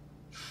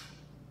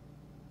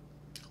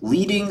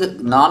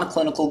 Leading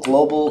non-clinical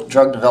global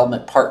drug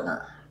development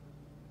partner.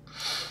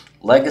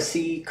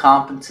 Legacy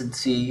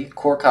competency,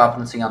 core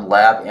competency on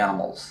lab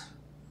animals.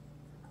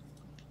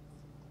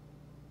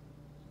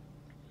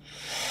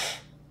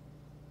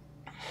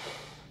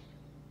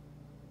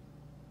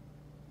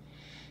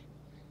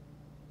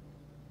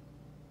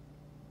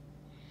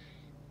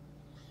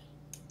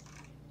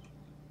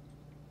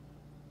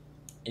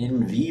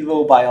 In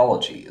vivo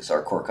biology is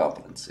our core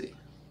competency.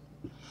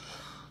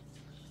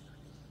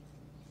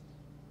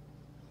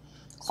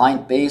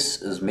 Client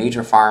base is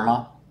major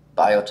pharma,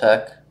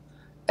 biotech,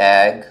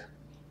 ag,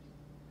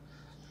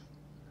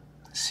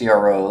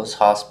 CROs,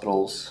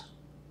 hospitals.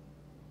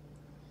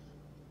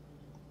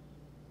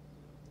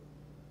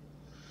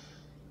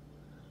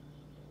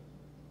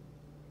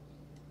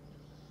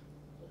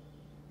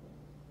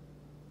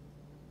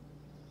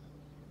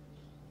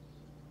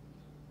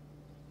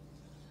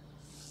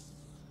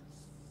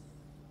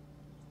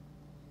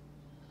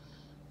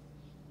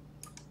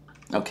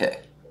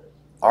 Okay,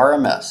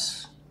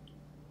 RMS.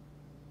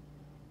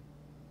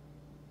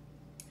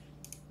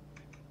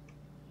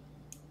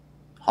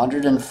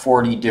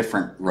 $140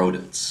 different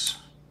rodents.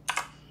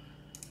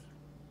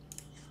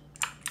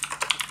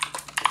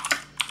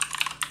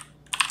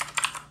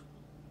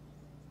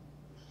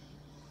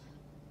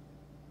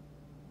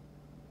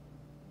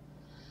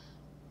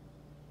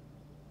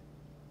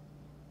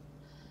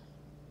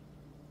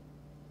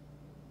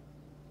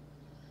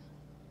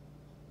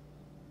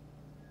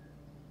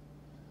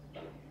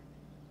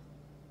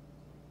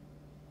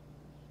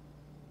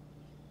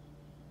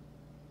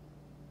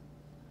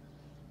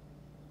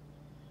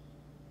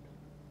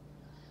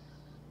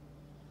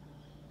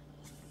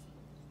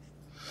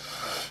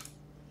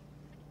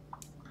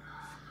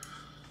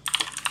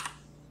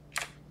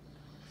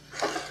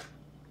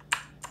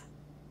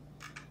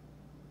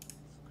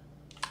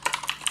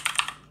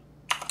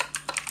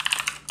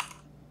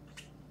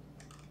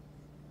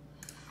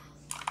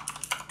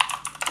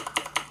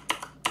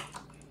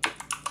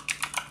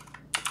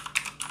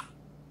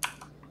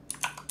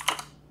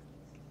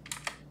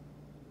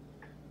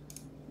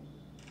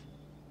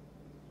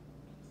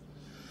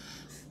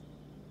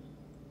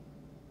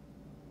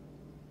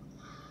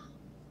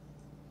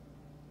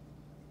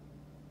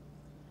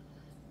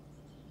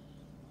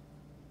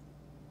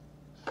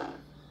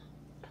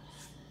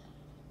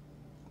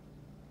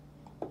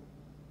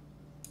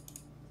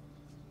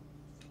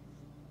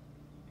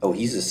 Oh,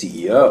 he's the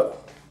CEO.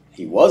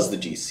 He was the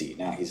GC.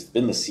 Now he's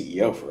been the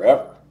CEO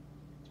forever.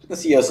 He's been the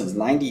CEO since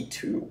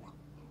 '92.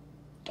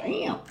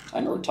 Damn,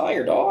 time to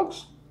retire,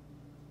 dogs.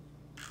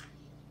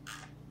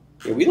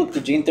 Yeah, we looked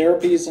at gene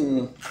therapies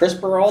and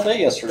CRISPR all day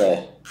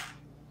yesterday.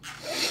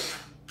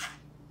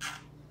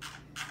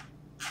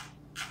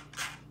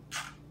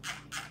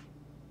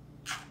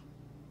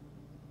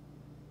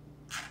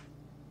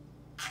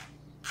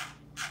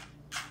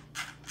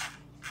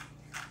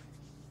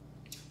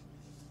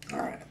 All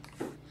right.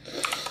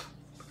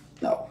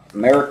 No,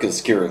 America's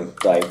curing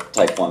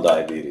type 1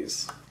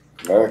 diabetes.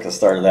 America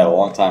started that a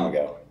long time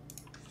ago.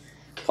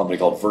 A company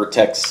called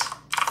Vertex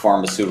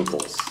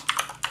Pharmaceuticals.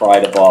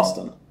 Pride of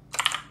Boston.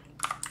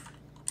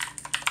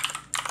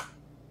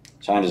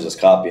 China's just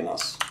copying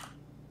us.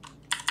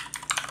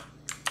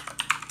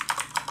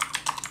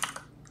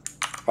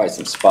 Probably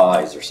some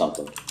spies or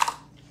something.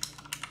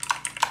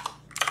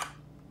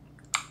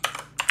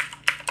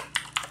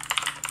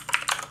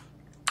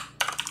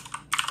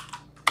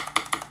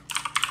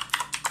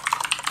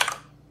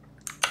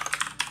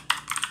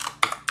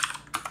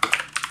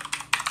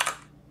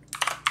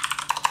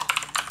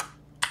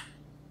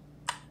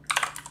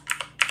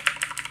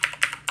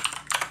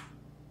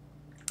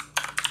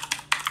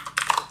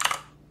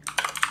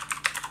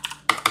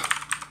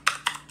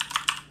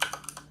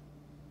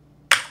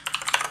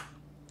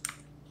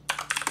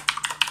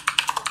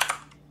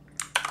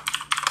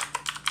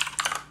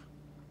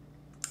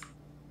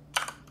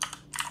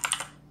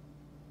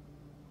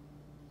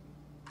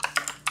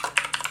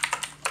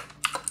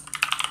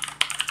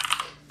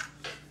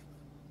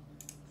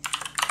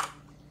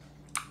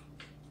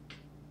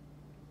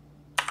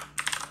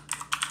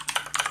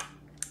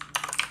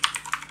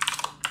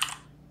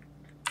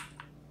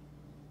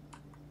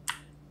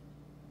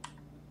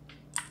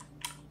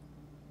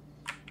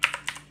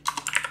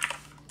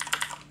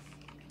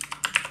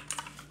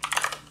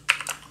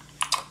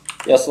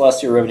 Yes,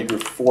 last year revenue grew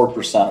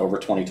 4% over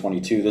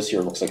 2022. This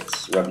year looks like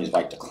its revenues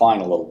might decline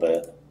a little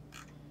bit.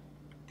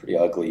 Pretty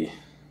ugly.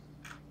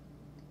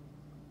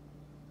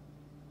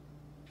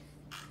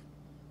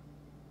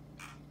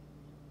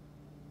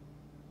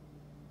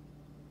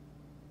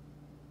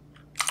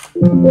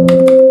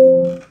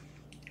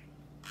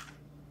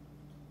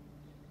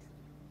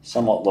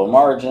 Somewhat low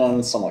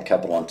margin, somewhat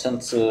capital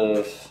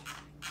intensive.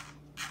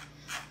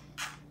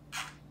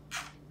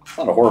 It's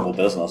not a horrible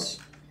business.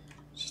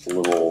 It's just a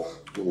little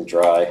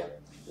dry,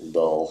 a little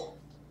dull.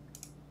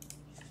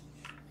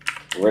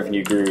 The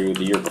revenue grew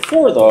the year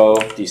before, though,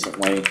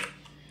 decently.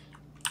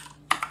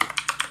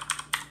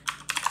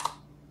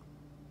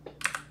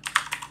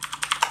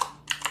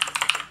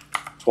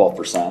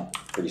 %,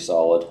 pretty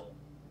solid.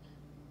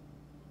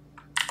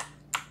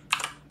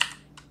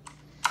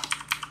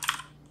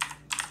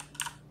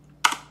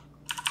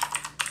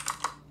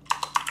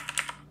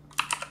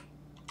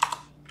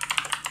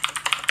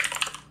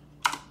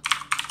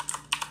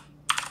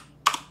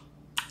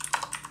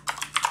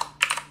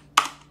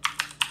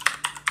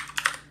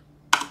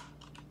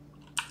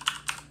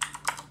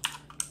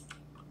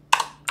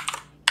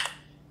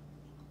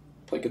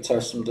 Play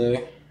guitar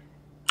someday.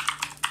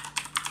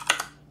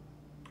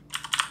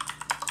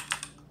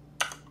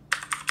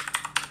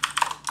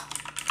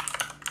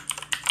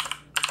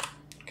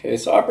 Okay,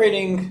 so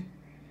operating.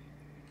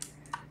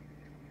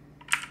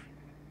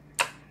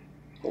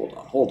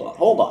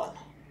 Hold on.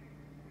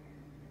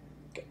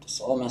 Got this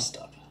all messed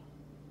up.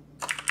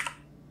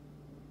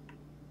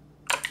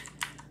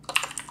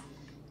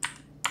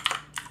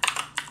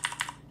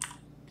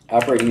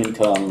 Operating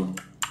income.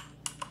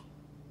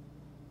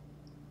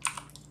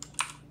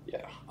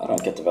 Yeah, I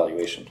don't get the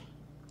valuation.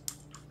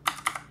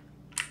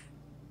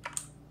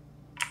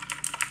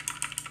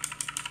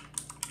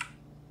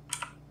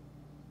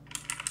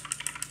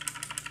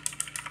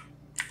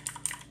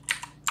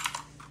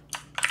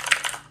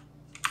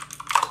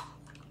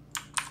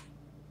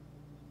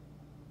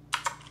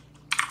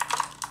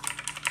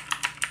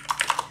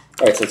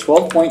 All right, so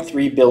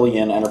 12.3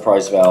 billion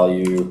enterprise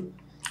value,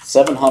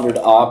 700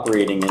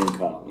 operating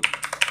income.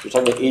 So you're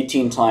talking about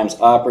 18 times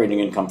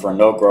operating income for a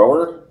no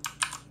grower.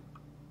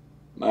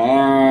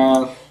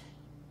 Man,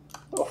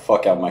 oh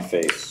fuck out my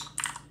face.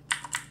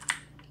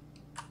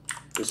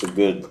 Just a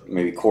good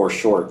maybe core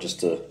short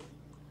just to.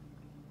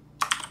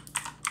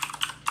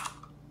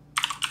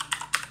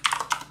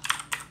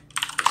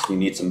 You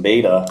need some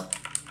beta.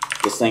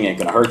 This thing ain't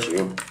gonna hurt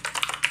you.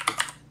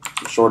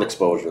 Some short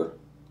exposure.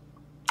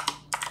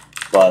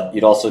 But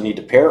you'd also need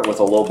to pair it with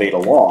a low beta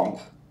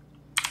long.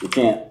 You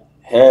can't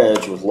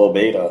hedge with low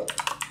beta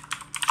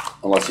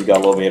unless you got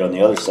low beta on the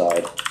other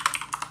side.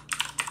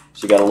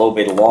 So you got a low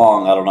beta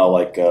long, I don't know,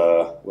 like,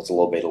 what's a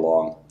low beta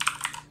long?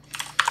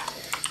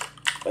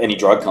 Any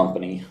drug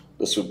company.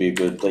 This would be a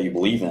good, that you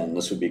believe in,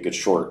 this would be a good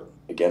short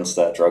against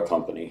that drug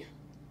company.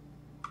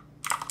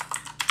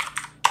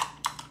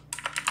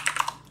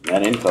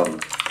 Net income,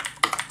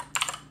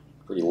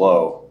 pretty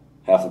low,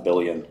 $500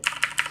 million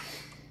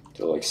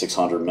to like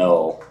 600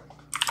 mil.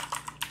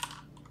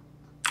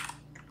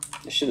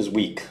 This shit is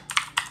weak,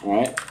 all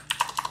right?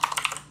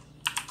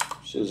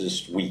 Shit is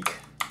just weak.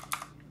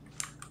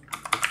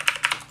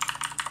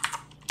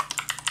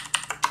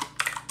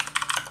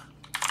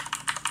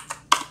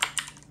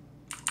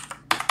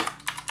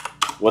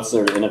 What's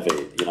there to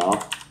innovate, you know?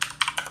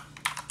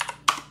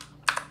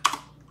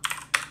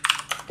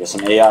 Get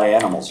some AI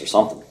animals or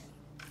something.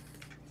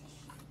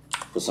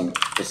 Put some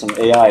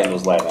AI in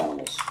those lab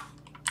animals.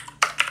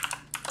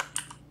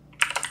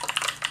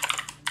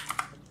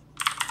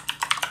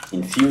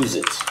 Infuse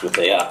it with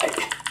AI.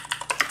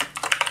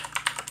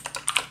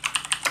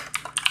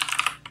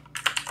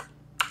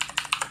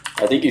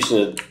 I think you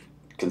should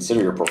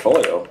consider your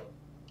portfolio.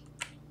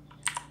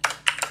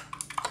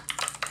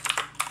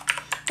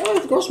 Well,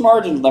 the gross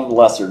margins,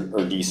 nevertheless, are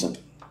decent.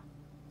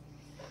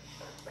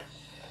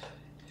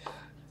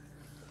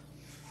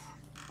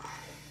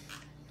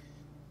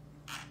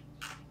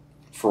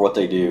 For what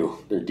they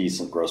do, they're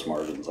decent gross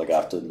margins. I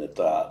have to admit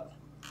that.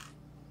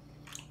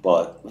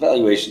 But the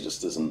valuation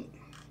just isn't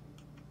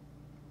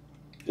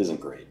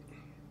great.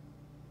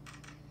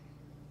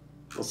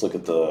 Let's look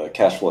at the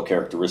cash flow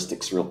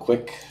characteristics real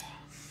quick.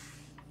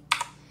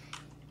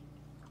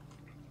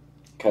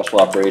 Cash flow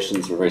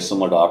operations were very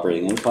similar to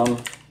operating income.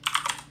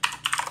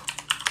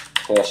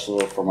 Cash flow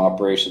from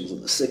operations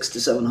in the 600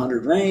 to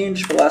 700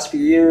 range for the last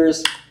few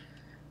years.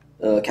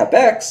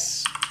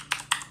 CapEx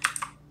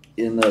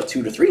in the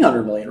 200 to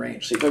 300 million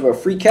range. So you talk about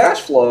free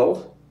cash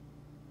flow,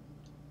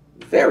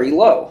 very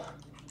low.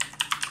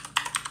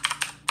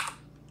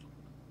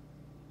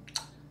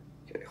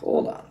 Okay,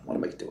 hold on. What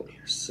am I doing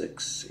here?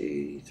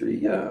 683.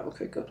 Yeah.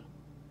 Okay, good.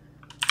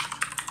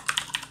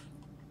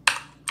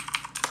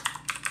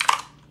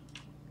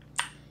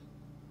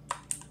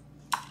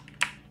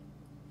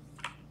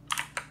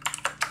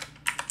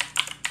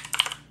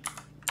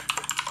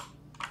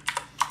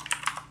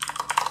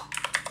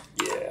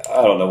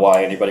 I don't know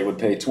why anybody would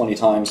pay 20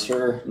 times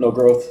for no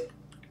growth.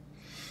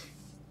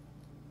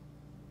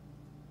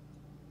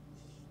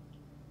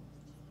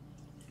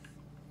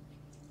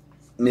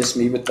 Miss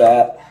me with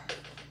that.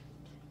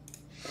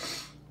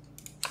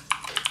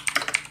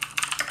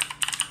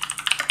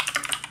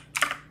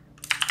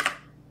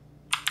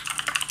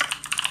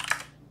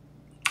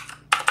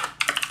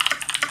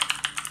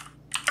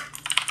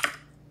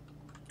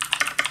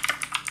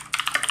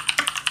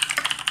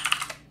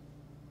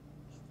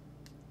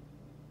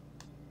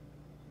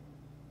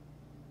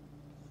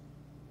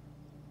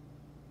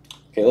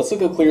 Okay, let's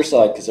look at clear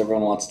side because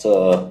everyone wants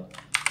to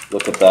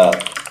look at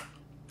that.